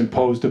regulation is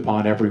imposed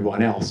upon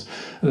everyone else.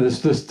 The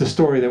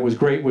story that was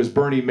great was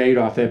Bernie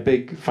Madoff, that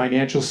big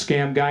financial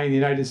scam guy in the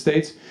United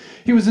States.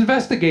 He was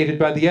investigated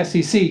by the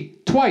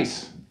SEC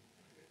twice,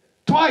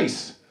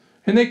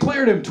 and they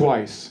cleared him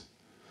twice.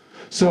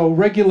 So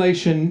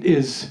regulation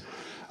is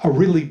a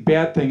really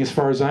bad thing as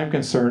far as I'm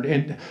concerned.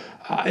 And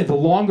the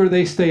longer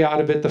they stay out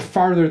of it, the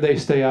farther they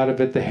stay out of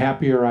it, the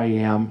happier I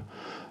am.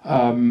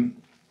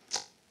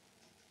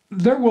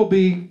 There will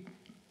be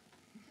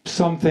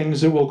some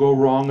things that will go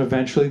wrong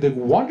eventually. The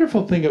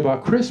wonderful thing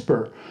about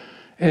CRISPR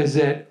is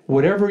that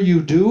whatever you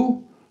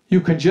do,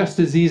 you can just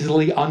as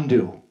easily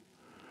undo.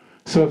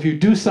 So if you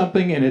do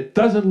something and it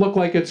doesn't look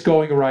like it's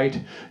going right,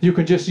 you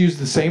can just use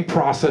the same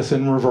process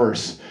in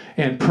reverse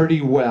and pretty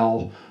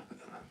well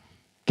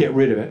get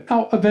rid of it.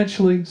 Now,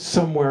 eventually,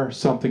 somewhere,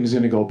 something's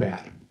going to go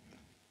bad.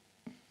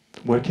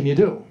 What can you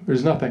do?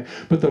 There's nothing.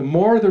 But the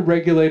more the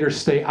regulators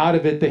stay out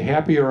of it, the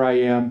happier I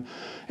am.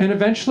 And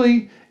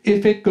eventually,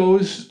 if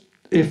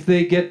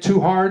they get too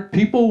hard,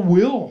 people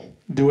will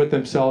do it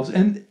themselves.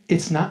 And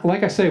it's not,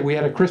 like I say, we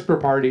had a CRISPR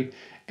party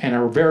and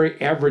a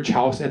very average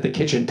house at the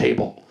kitchen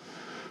table.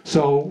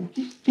 So,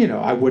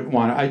 I wouldn't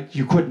want to,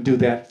 you couldn't do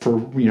that for,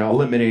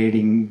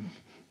 eliminating,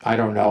 I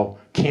don't know,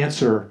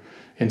 cancer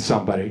in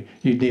somebody.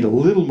 You'd need a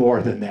little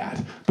more than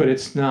that, but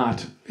it's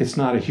not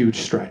a huge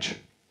stretch.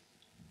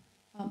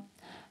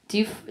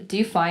 Do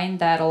you find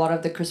that a lot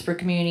of the CRISPR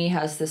community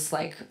has this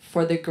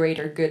for the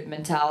greater good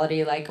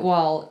mentality,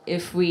 well,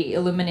 if we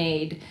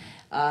eliminate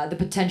the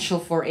potential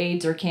for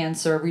AIDS or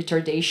cancer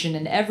retardation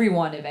in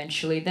everyone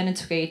eventually, then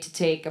it's okay to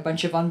take a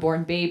bunch of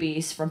unborn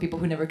babies from people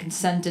who never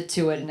consented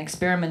to it and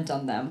experiment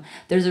on them.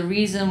 There's a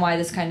reason why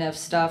this kind of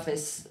stuff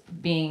is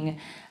being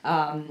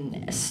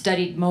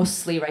studied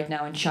mostly right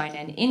now in China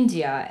and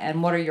India,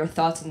 and what are your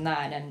thoughts on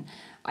that? And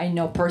I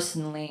know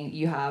personally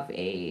you have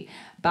a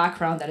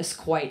background that is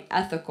quite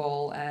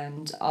ethical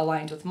and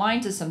aligned with mine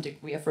to some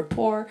degree of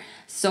rapport.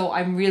 So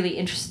I'm really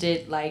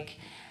interested,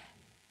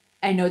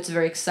 I know it's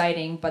very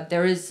exciting, but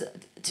there is,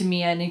 to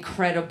me, an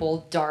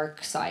incredible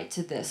dark side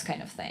to this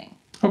kind of thing.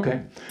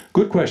 Okay,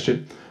 good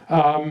question.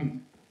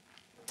 How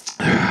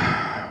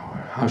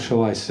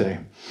shall I say?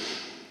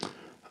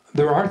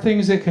 There are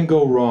things that can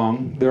go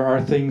wrong. There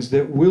are things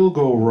that will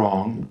go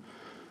wrong.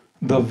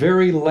 The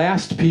very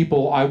last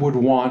people I would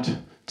want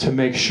to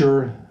make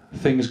sure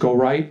things go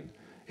right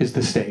is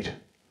the state.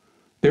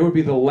 They would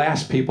be the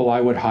last people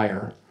I would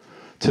hire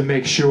to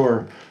make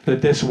sure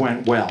that this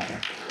went well.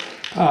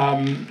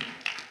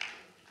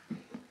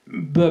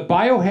 The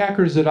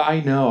biohackers that I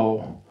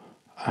know,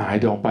 I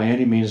don't by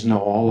any means know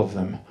all of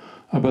them,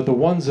 but the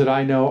ones that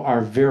I know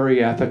are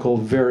very ethical,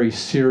 very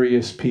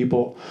serious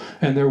people,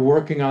 and they're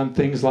working on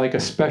things like a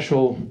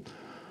special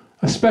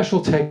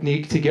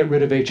technique to get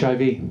rid of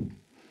HIV,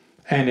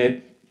 and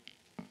it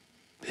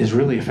is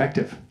really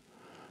effective.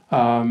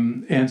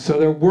 And so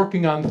they're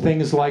working on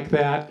things like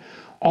that.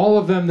 All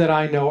of them that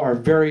I know are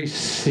very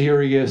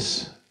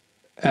serious,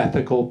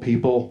 ethical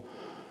people.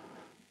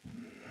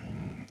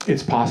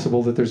 It's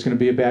possible that there's going to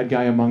be a bad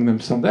guy among them.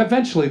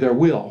 Eventually there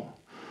will.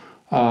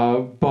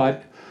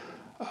 But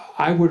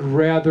I would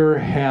rather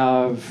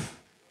have,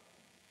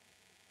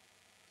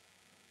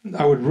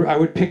 I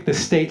would pick the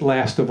state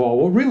last of all.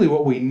 Well, really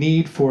what we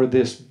need for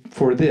this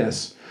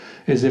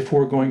is, if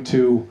we're going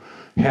to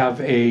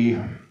have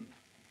a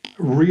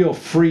real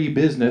free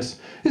business,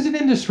 is an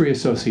industry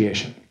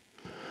association.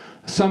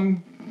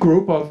 Some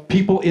group of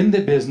people in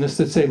the business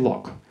that say,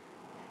 look,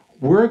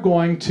 we're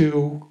going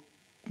to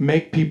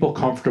make people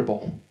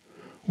comfortable.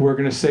 we're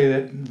going to say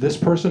that this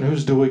person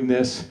who's doing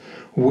this,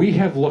 we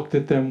have looked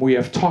at them, we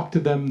have talked to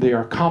them, they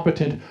are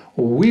competent,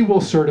 we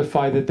will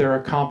certify that they're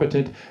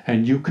competent,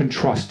 and you can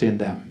trust in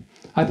them.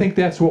 I think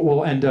that's what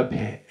we'll end up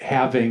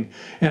having,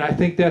 and I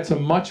think that's a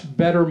much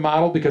better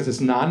model because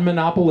it's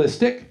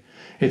non-monopolistic,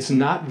 it's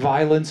not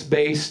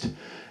violence-based,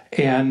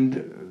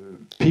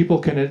 and people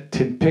can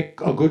pick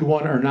a good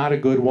one or not a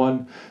good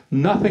one.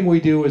 Nothing we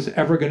do is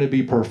ever going to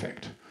be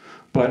perfect.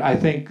 But I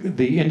think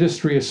the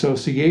industry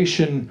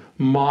association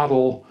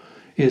model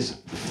is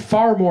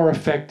far more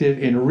effective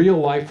in real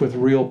life with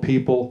real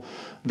people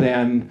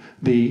than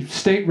the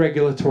state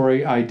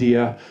regulatory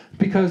idea,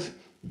 because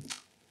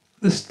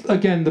this,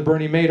 again, the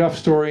Bernie Madoff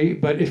story,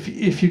 but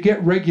if you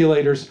get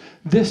regulators,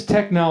 this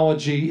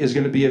technology is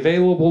going to be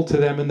available to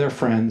them and their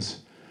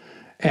friends,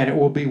 and it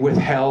will be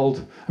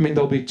withheld. I mean,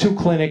 there'll be 2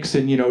 clinics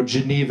in,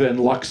 Geneva and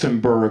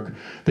Luxembourg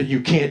that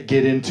you can't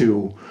get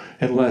into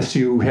unless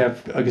you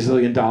have a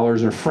gazillion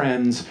dollars or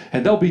friends,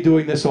 and they'll be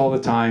doing this all the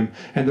time.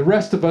 And the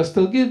rest of us,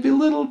 they'll give you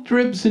little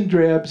dribs and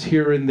drabs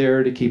here and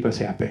there to keep us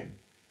happy.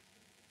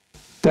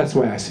 That's the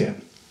way I see it.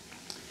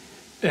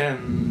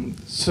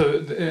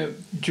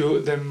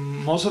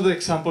 Most of the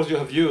examples you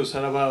have used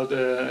are about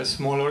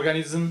small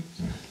organisms,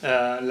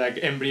 like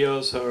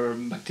embryos or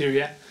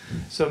bacteria.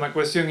 So my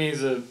question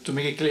is, to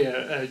make it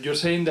clear, you're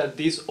saying that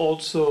this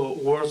also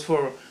works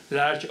for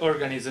large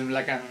organisms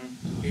like a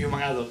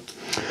human adult,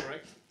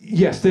 correct?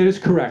 Yes, that is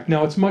correct.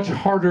 Now, it's much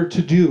harder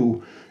to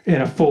do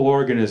in a full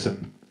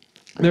organism.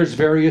 There's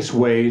various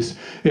ways.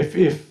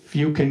 If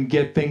you can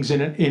get things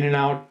in and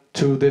out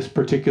to this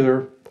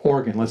particular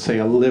organ, let's say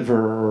a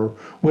liver or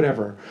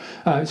whatever,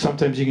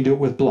 sometimes you can do it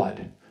with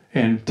blood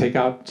and take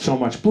out so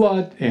much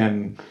blood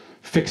and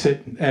fix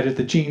it, edit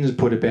the genes,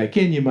 put it back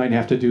in. You might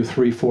have to do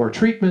 3-4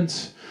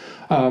 treatments.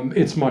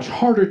 It's much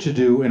harder to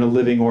do in a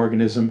living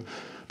organism,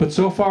 but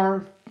so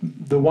far,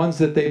 the ones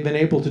that they've been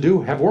able to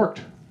do have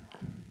worked.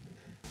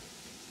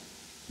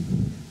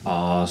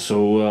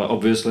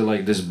 Obviously,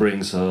 like, this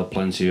brings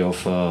plenty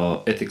of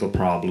ethical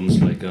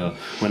problems. Like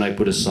when I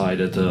put aside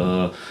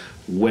that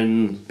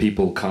when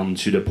people come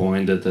to the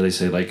point that they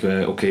say, like,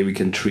 okay, we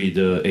can treat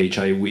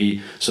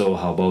HIV, so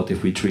how about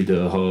if we treat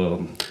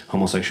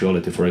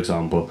homosexuality, for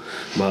example?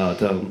 But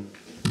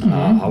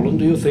how long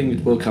do you think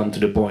it will come to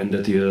the point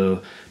that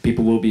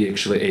people will be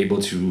actually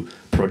able to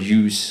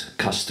produce,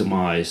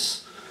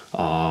 customize,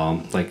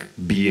 like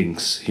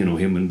beings,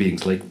 human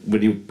beings, like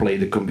when you play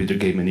the computer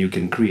game and you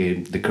can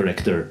create the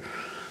character,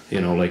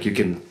 like you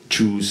can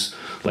choose,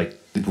 like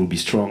it will be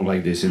strong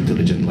like this,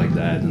 intelligent like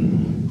that.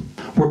 And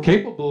we're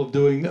capable of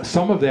doing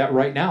some of that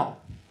right now.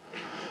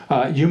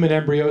 Human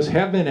embryos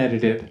have been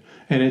edited,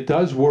 and it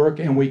does work,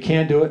 and we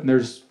can do it, and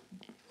there's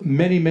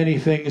many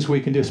things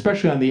we can do,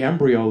 especially on the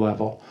embryo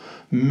level.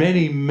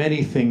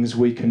 Many things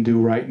we can do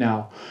right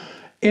now.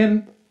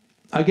 And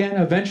again,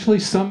 eventually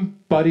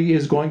somebody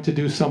is going to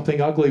do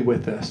something ugly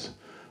with this.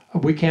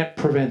 We can't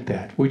prevent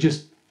that.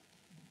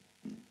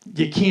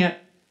 You can't,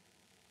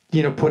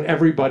 put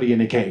everybody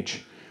in a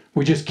cage.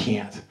 We just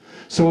can't.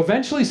 So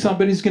eventually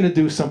somebody's going to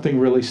do something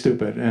really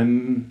stupid,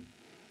 and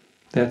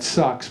that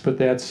sucks, but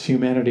that's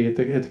humanity at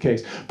the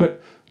case.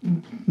 But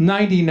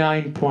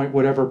 99 point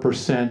whatever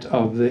 %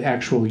 of the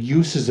actual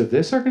uses of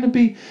this are going to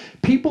be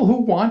people who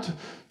want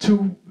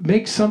to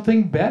make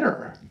something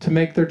better, to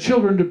make their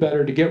children do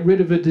better, to get rid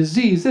of a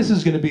disease. This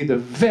is going to be the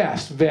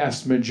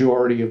vast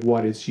majority of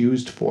what it's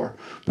used for.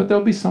 But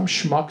there'll be some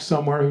schmuck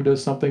somewhere who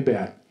does something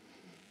bad.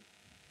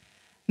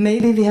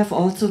 Maybe we have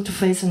also to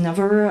face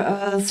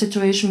another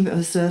situation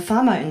with the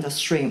pharma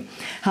industry.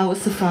 How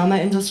is the pharma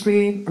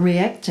industry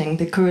reacting?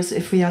 Because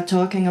if we are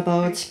talking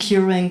about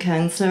curing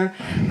cancer,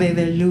 we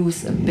will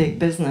lose a big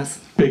business.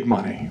 Big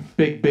money,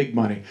 big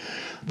money.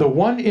 The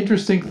one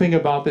interesting thing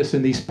about this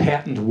in these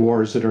patent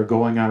wars that are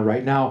going on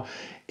right now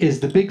is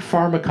the big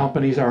pharma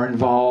companies are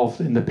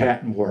involved in the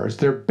patent wars.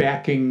 They're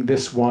backing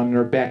this one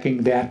or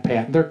backing that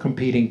patent. They're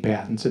competing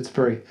patents. It's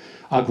very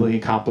ugly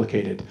and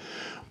complicated.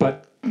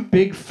 But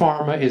big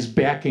pharma is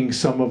backing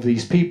some of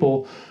these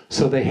people,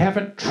 so they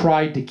haven't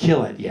tried to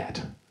kill it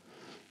yet.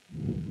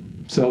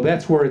 So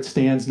that's where it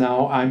stands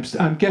now.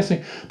 I'm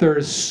guessing there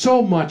is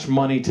so much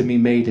money to be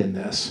made in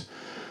this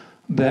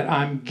that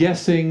I'm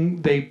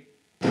guessing they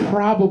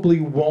probably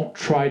won't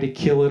try to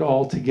kill it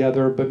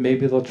altogether, but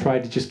maybe they'll try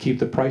to just keep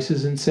the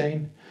prices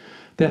insane.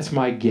 That's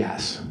my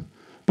guess.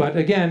 But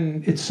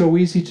again, it's so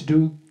easy to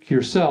do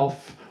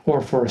yourself or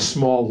for a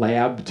small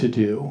lab to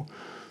do.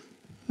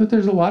 But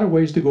there's a lot of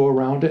ways to go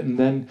around it. And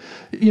then,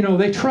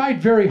 they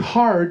tried very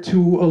hard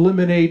to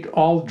eliminate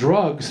all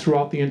drugs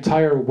throughout the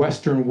entire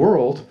Western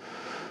world.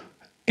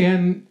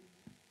 And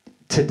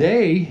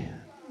today,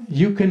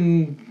 you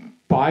can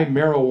buy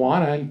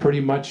marijuana in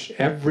pretty much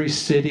every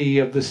city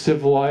of the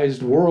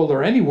civilized world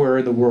or anywhere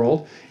in the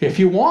world if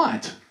you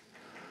want.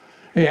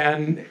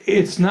 And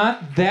it's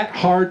not that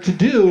hard to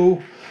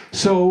do,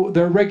 so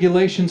their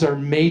regulations are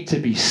made to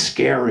be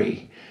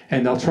scary.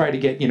 And they'll try to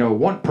get,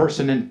 one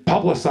person and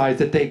publicize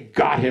that they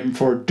got him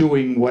for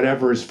doing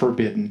whatever is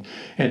forbidden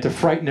and to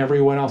frighten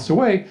everyone else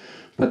away.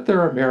 but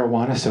there are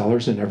marijuana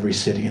sellers in every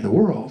city in the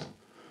world.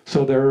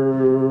 So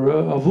they're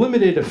of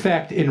limited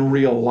effect in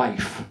real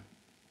life.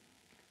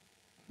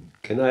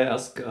 Can I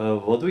ask,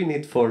 what do we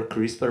need for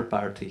CRISPR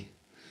party?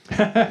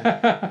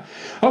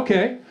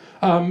 Okay,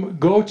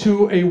 go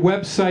to a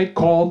website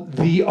called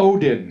The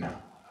Odin.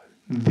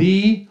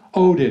 The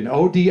Odin,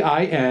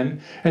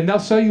 O-D-I-N, and they'll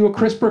sell you a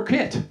CRISPR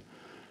kit.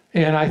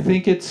 And I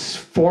think it's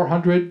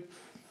 $400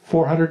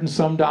 and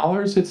some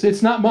dollars.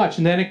 It's not much,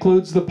 and that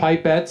includes the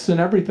pipettes and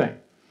everything.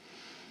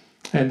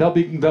 And they'll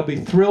be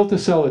thrilled to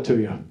sell it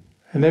to you.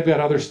 And they've got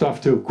other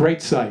stuff too.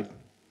 Great site.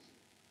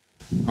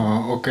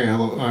 Okay,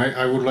 hello.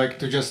 I would like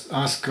to just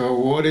ask,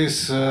 what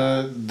is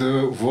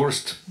the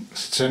worst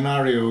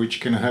scenario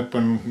which can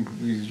happen?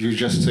 You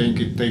just saying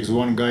it takes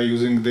one guy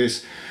using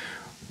this.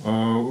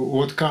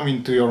 What come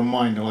into your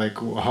mind? Like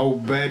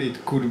how bad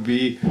it could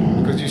be?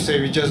 Because you say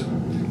we just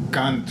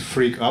can't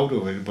freak out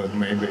of it, but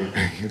maybe.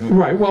 You know.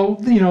 Right. Well,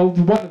 you know,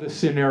 one of the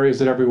scenarios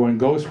that everyone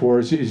goes for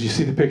is you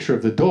see the picture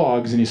of the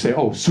dogs and you say,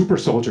 oh, super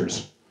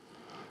soldiers.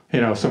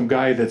 You know, some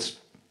guy that's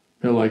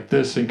like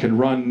this and can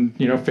run,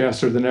 you know,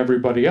 faster than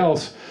everybody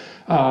else.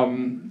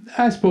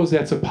 I suppose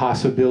that's a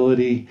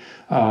possibility.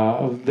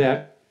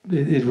 That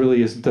it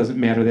really doesn't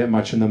matter that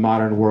much in the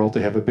modern world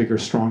to have a bigger,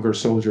 stronger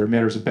soldier. It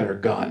matters a better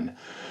gun.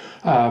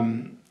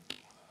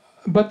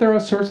 But there are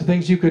sorts of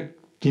things you could,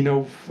 you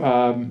know,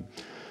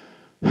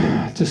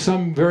 to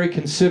some very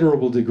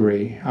considerable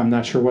degree, I'm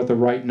not sure what the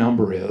right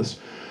number is,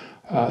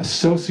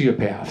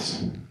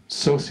 sociopaths,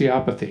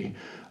 sociopathy,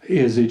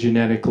 is a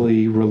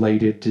genetically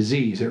related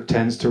disease. It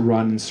tends to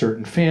run in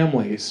certain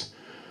families.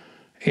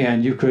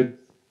 And you could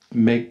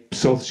make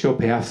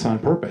sociopaths on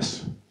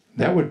purpose.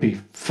 That would be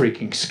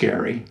freaking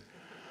scary.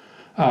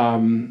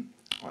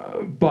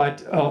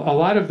 But a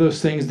lot of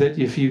those things that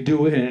if you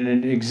do it in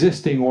an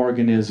existing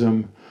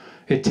organism,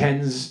 it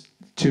tends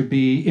to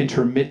be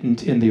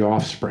intermittent in the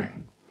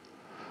offspring.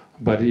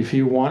 But if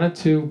you wanted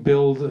to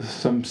build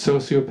some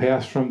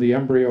sociopaths from the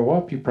embryo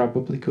up, you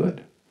probably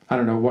could. I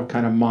don't know what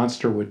kind of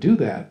monster would do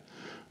that,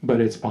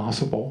 but it's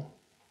possible.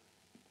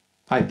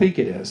 I think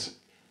it is.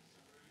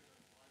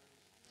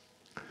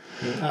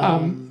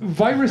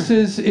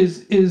 Viruses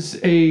is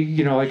a,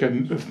 you know, like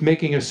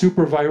making a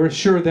super virus.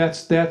 Sure,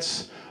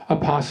 that's a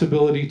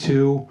possibility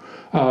too.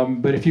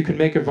 But if you can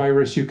make a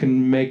virus, you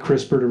can make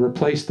CRISPR to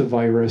replace the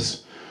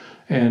virus.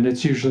 And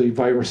it's usually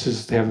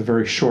viruses have a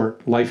very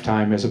short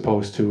lifetime as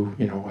opposed to,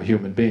 you know, a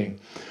human being.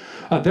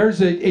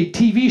 There's a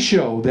TV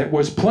show that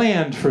was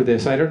planned for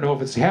this. I don't know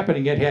if it's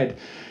happening yet.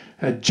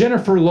 Had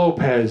Jennifer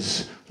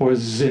Lopez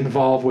was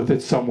involved with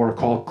it somewhere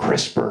called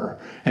CRISPR,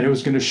 and it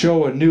was going to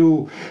show a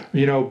new,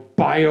 you know,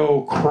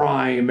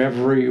 bio-crime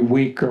every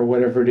week or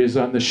whatever it is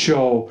on the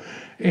show.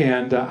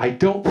 And I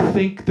don't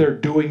think they're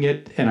doing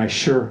it, and I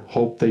sure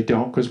hope they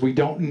don't, because we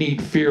don't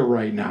need fear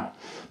right now.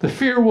 The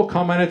fear will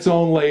come on its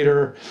own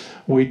later.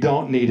 We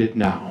don't need it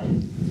now.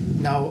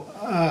 Now,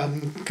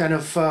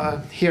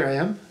 here I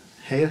am.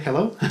 Hey,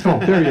 hello. Oh,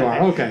 there you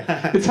are. Okay.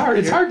 It's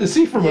hard to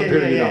see from up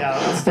here, you know.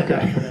 Yeah,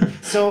 okay.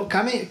 So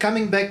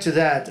coming back to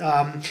that,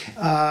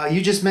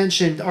 you just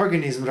mentioned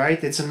organism,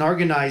 right? It's an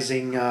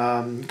organizing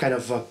kind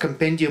of a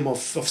compendium of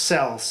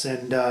cells,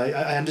 and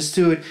I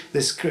understood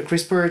this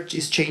CRISPR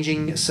is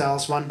changing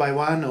cells one by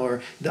one,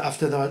 or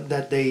after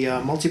that they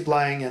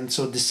multiplying, and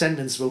so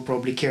descendants will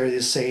probably carry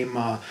the same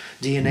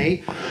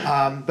DNA.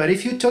 But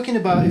if you're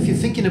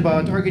thinking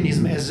about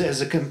organism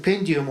as a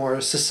compendium or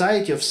a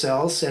society of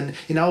cells, and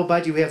in our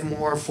body we have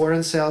more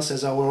foreign cells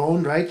as our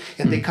own, right?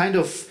 And they kind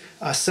of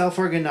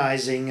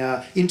self-organizing,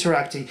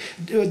 interacting.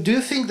 Do you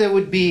think there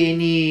would be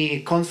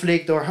any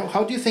conflict, or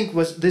how do you think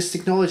this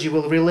technology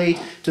will relate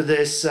to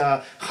this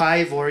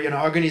hive or, you know,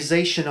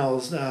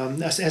 organizational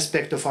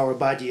aspect of our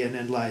body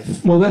and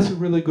life? Well, that's a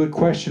really good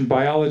question.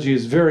 Biology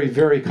is very,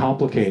 very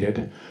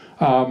complicated.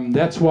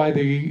 That's why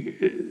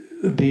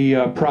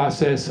the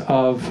process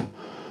of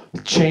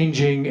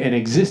changing an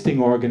existing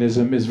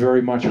organism is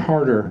very much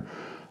harder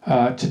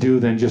to do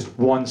than just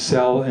one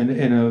cell in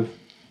a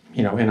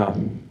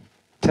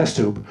test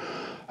tube.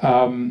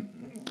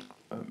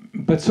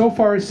 But so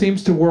far it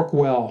seems to work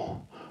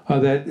well,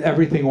 that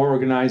everything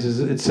organizes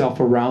itself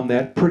around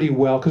that pretty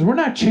well, because we're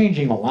not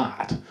changing a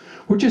lot.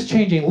 We're just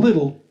changing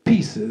little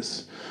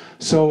pieces.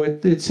 So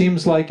it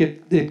seems like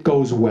it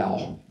goes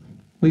well.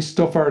 At least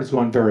so far it's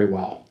gone very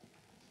well.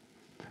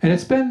 And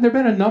there have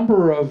been a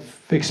number of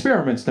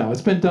experiments now. It's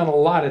been done a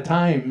lot of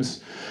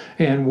times,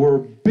 and were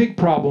big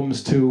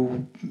problems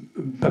to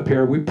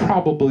appear, we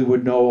probably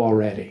would know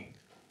already.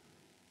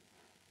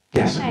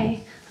 Yes.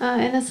 Hi.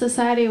 In a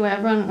society where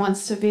everyone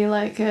wants to be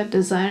like a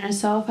designer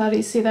self, how do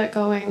you see that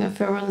going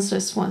if everyone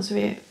just wants to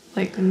be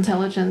like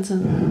intelligent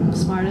and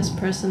smartest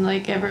person?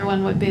 Like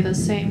everyone would be the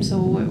same, so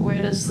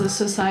where does the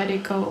society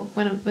go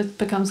when it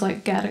becomes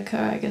like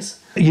Gattaca, I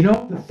guess? You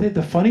know,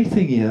 the funny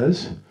thing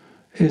is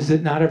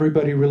that not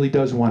everybody really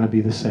does want to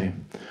be the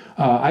same.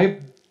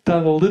 I've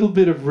done a little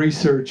bit of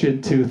research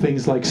into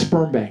things like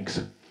sperm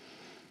banks.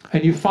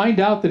 And you find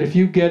out that if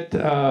you get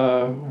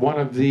one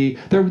of the...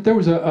 There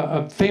was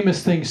a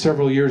famous thing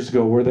several years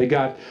ago where they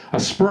got a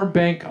sperm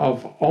bank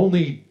of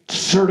only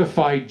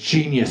certified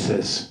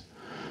geniuses.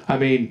 I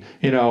mean,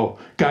 you know,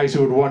 guys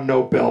who had won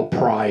Nobel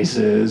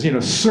Prizes, you know,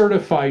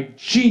 certified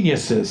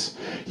geniuses.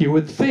 You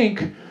would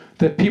think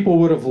that people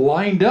would have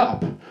lined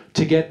up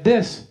to get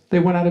this. They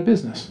went out of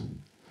business.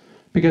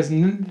 Because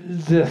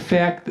the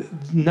fact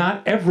that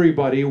not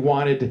everybody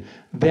wanted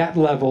that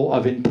level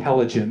of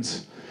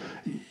intelligence.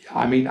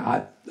 I mean,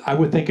 I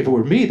would think if it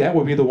were me, that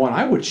would be the one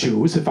I would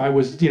choose if I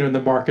was, you know, in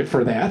the market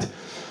for that.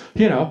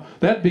 You know,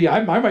 that'd be,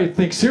 I might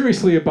think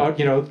seriously about,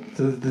 you know,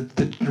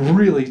 the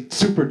really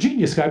super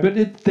genius guy,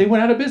 but they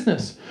went out of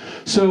business.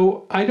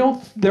 So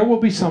there will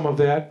be some of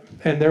that,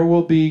 and there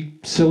will be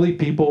silly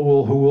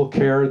people who will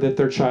care that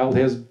their child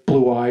has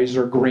blue eyes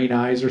or green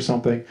eyes or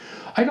something.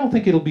 I don't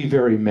think it'll be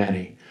very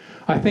many.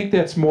 I think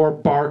that's more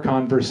bar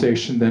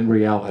conversation than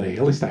reality.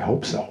 At least I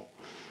hope so.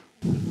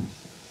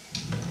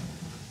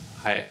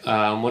 Hi,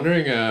 I'm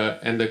wondering,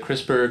 in the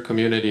CRISPR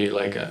community,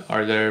 like,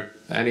 are there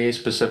any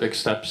specific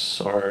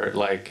steps or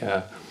like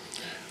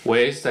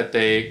ways that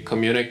they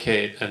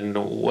communicate, and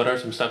what are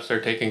some steps they're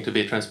taking to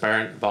be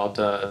transparent about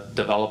the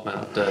development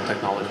of the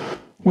technology?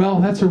 Well,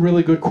 that's a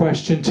really good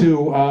question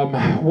too.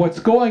 What's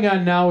going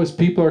on now is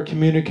people are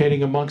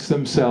communicating amongst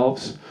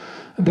themselves.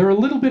 They're a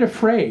little bit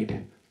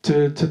afraid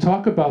to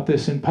talk about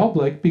this in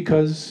public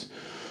because,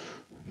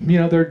 you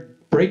know, they're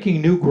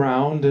breaking new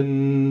ground,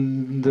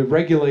 and the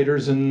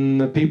regulators and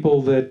the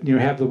people that, you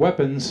know, have the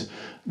weapons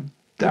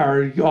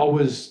are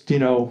always, you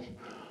know,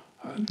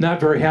 not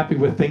very happy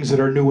with things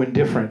that are new and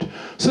different.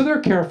 So they're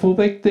careful.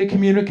 They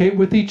communicate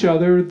with each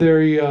other.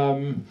 They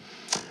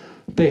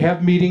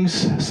have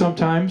meetings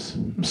sometimes,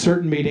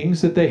 certain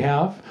meetings that they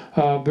have.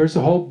 There's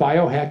a whole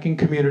biohacking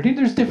community.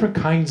 There's different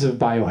kinds of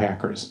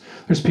biohackers.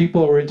 There's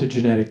people who are into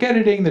genetic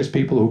editing. There's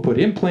people who put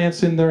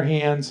implants in their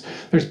hands.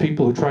 There's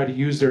people who try to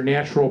use their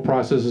natural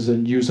processes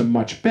and use them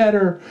much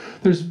better.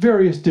 There's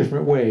various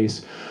different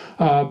ways.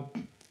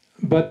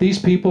 But these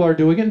people are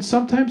doing it, and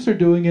sometimes they're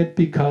doing it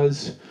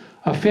because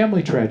of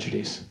family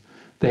tragedies.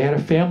 They had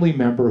a family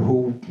member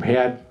who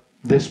had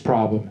this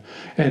problem,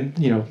 and,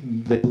 you know,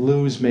 they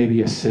lose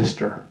maybe a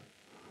sister,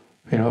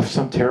 you know, of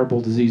some terrible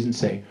disease, and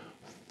say,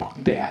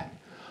 fuck that.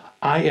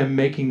 I am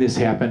making this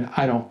happen.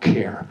 I don't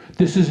care.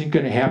 This isn't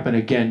going to happen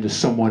again to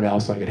someone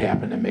else like it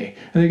happened to me.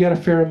 And they got a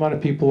fair amount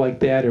of people like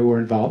that who are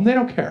involved, and they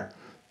don't care.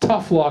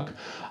 Tough luck.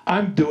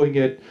 I'm doing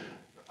it.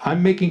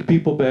 I'm making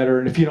people better,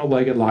 and if you don't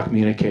like it, lock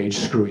me in a cage.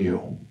 Screw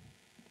you.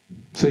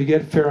 So you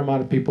get a fair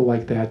amount of people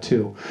like that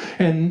too.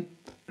 And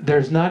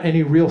there's not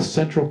any real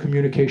central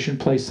communication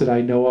place that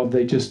I know of.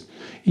 They just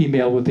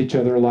email with each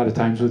other a lot of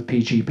times with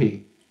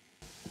PGP.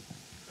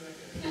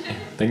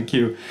 Thank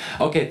you.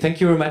 Okay,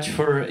 thank you very much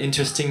for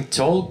interesting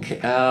talk.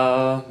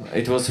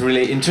 It was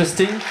really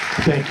interesting.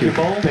 Thank you.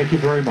 Thank you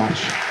very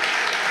much.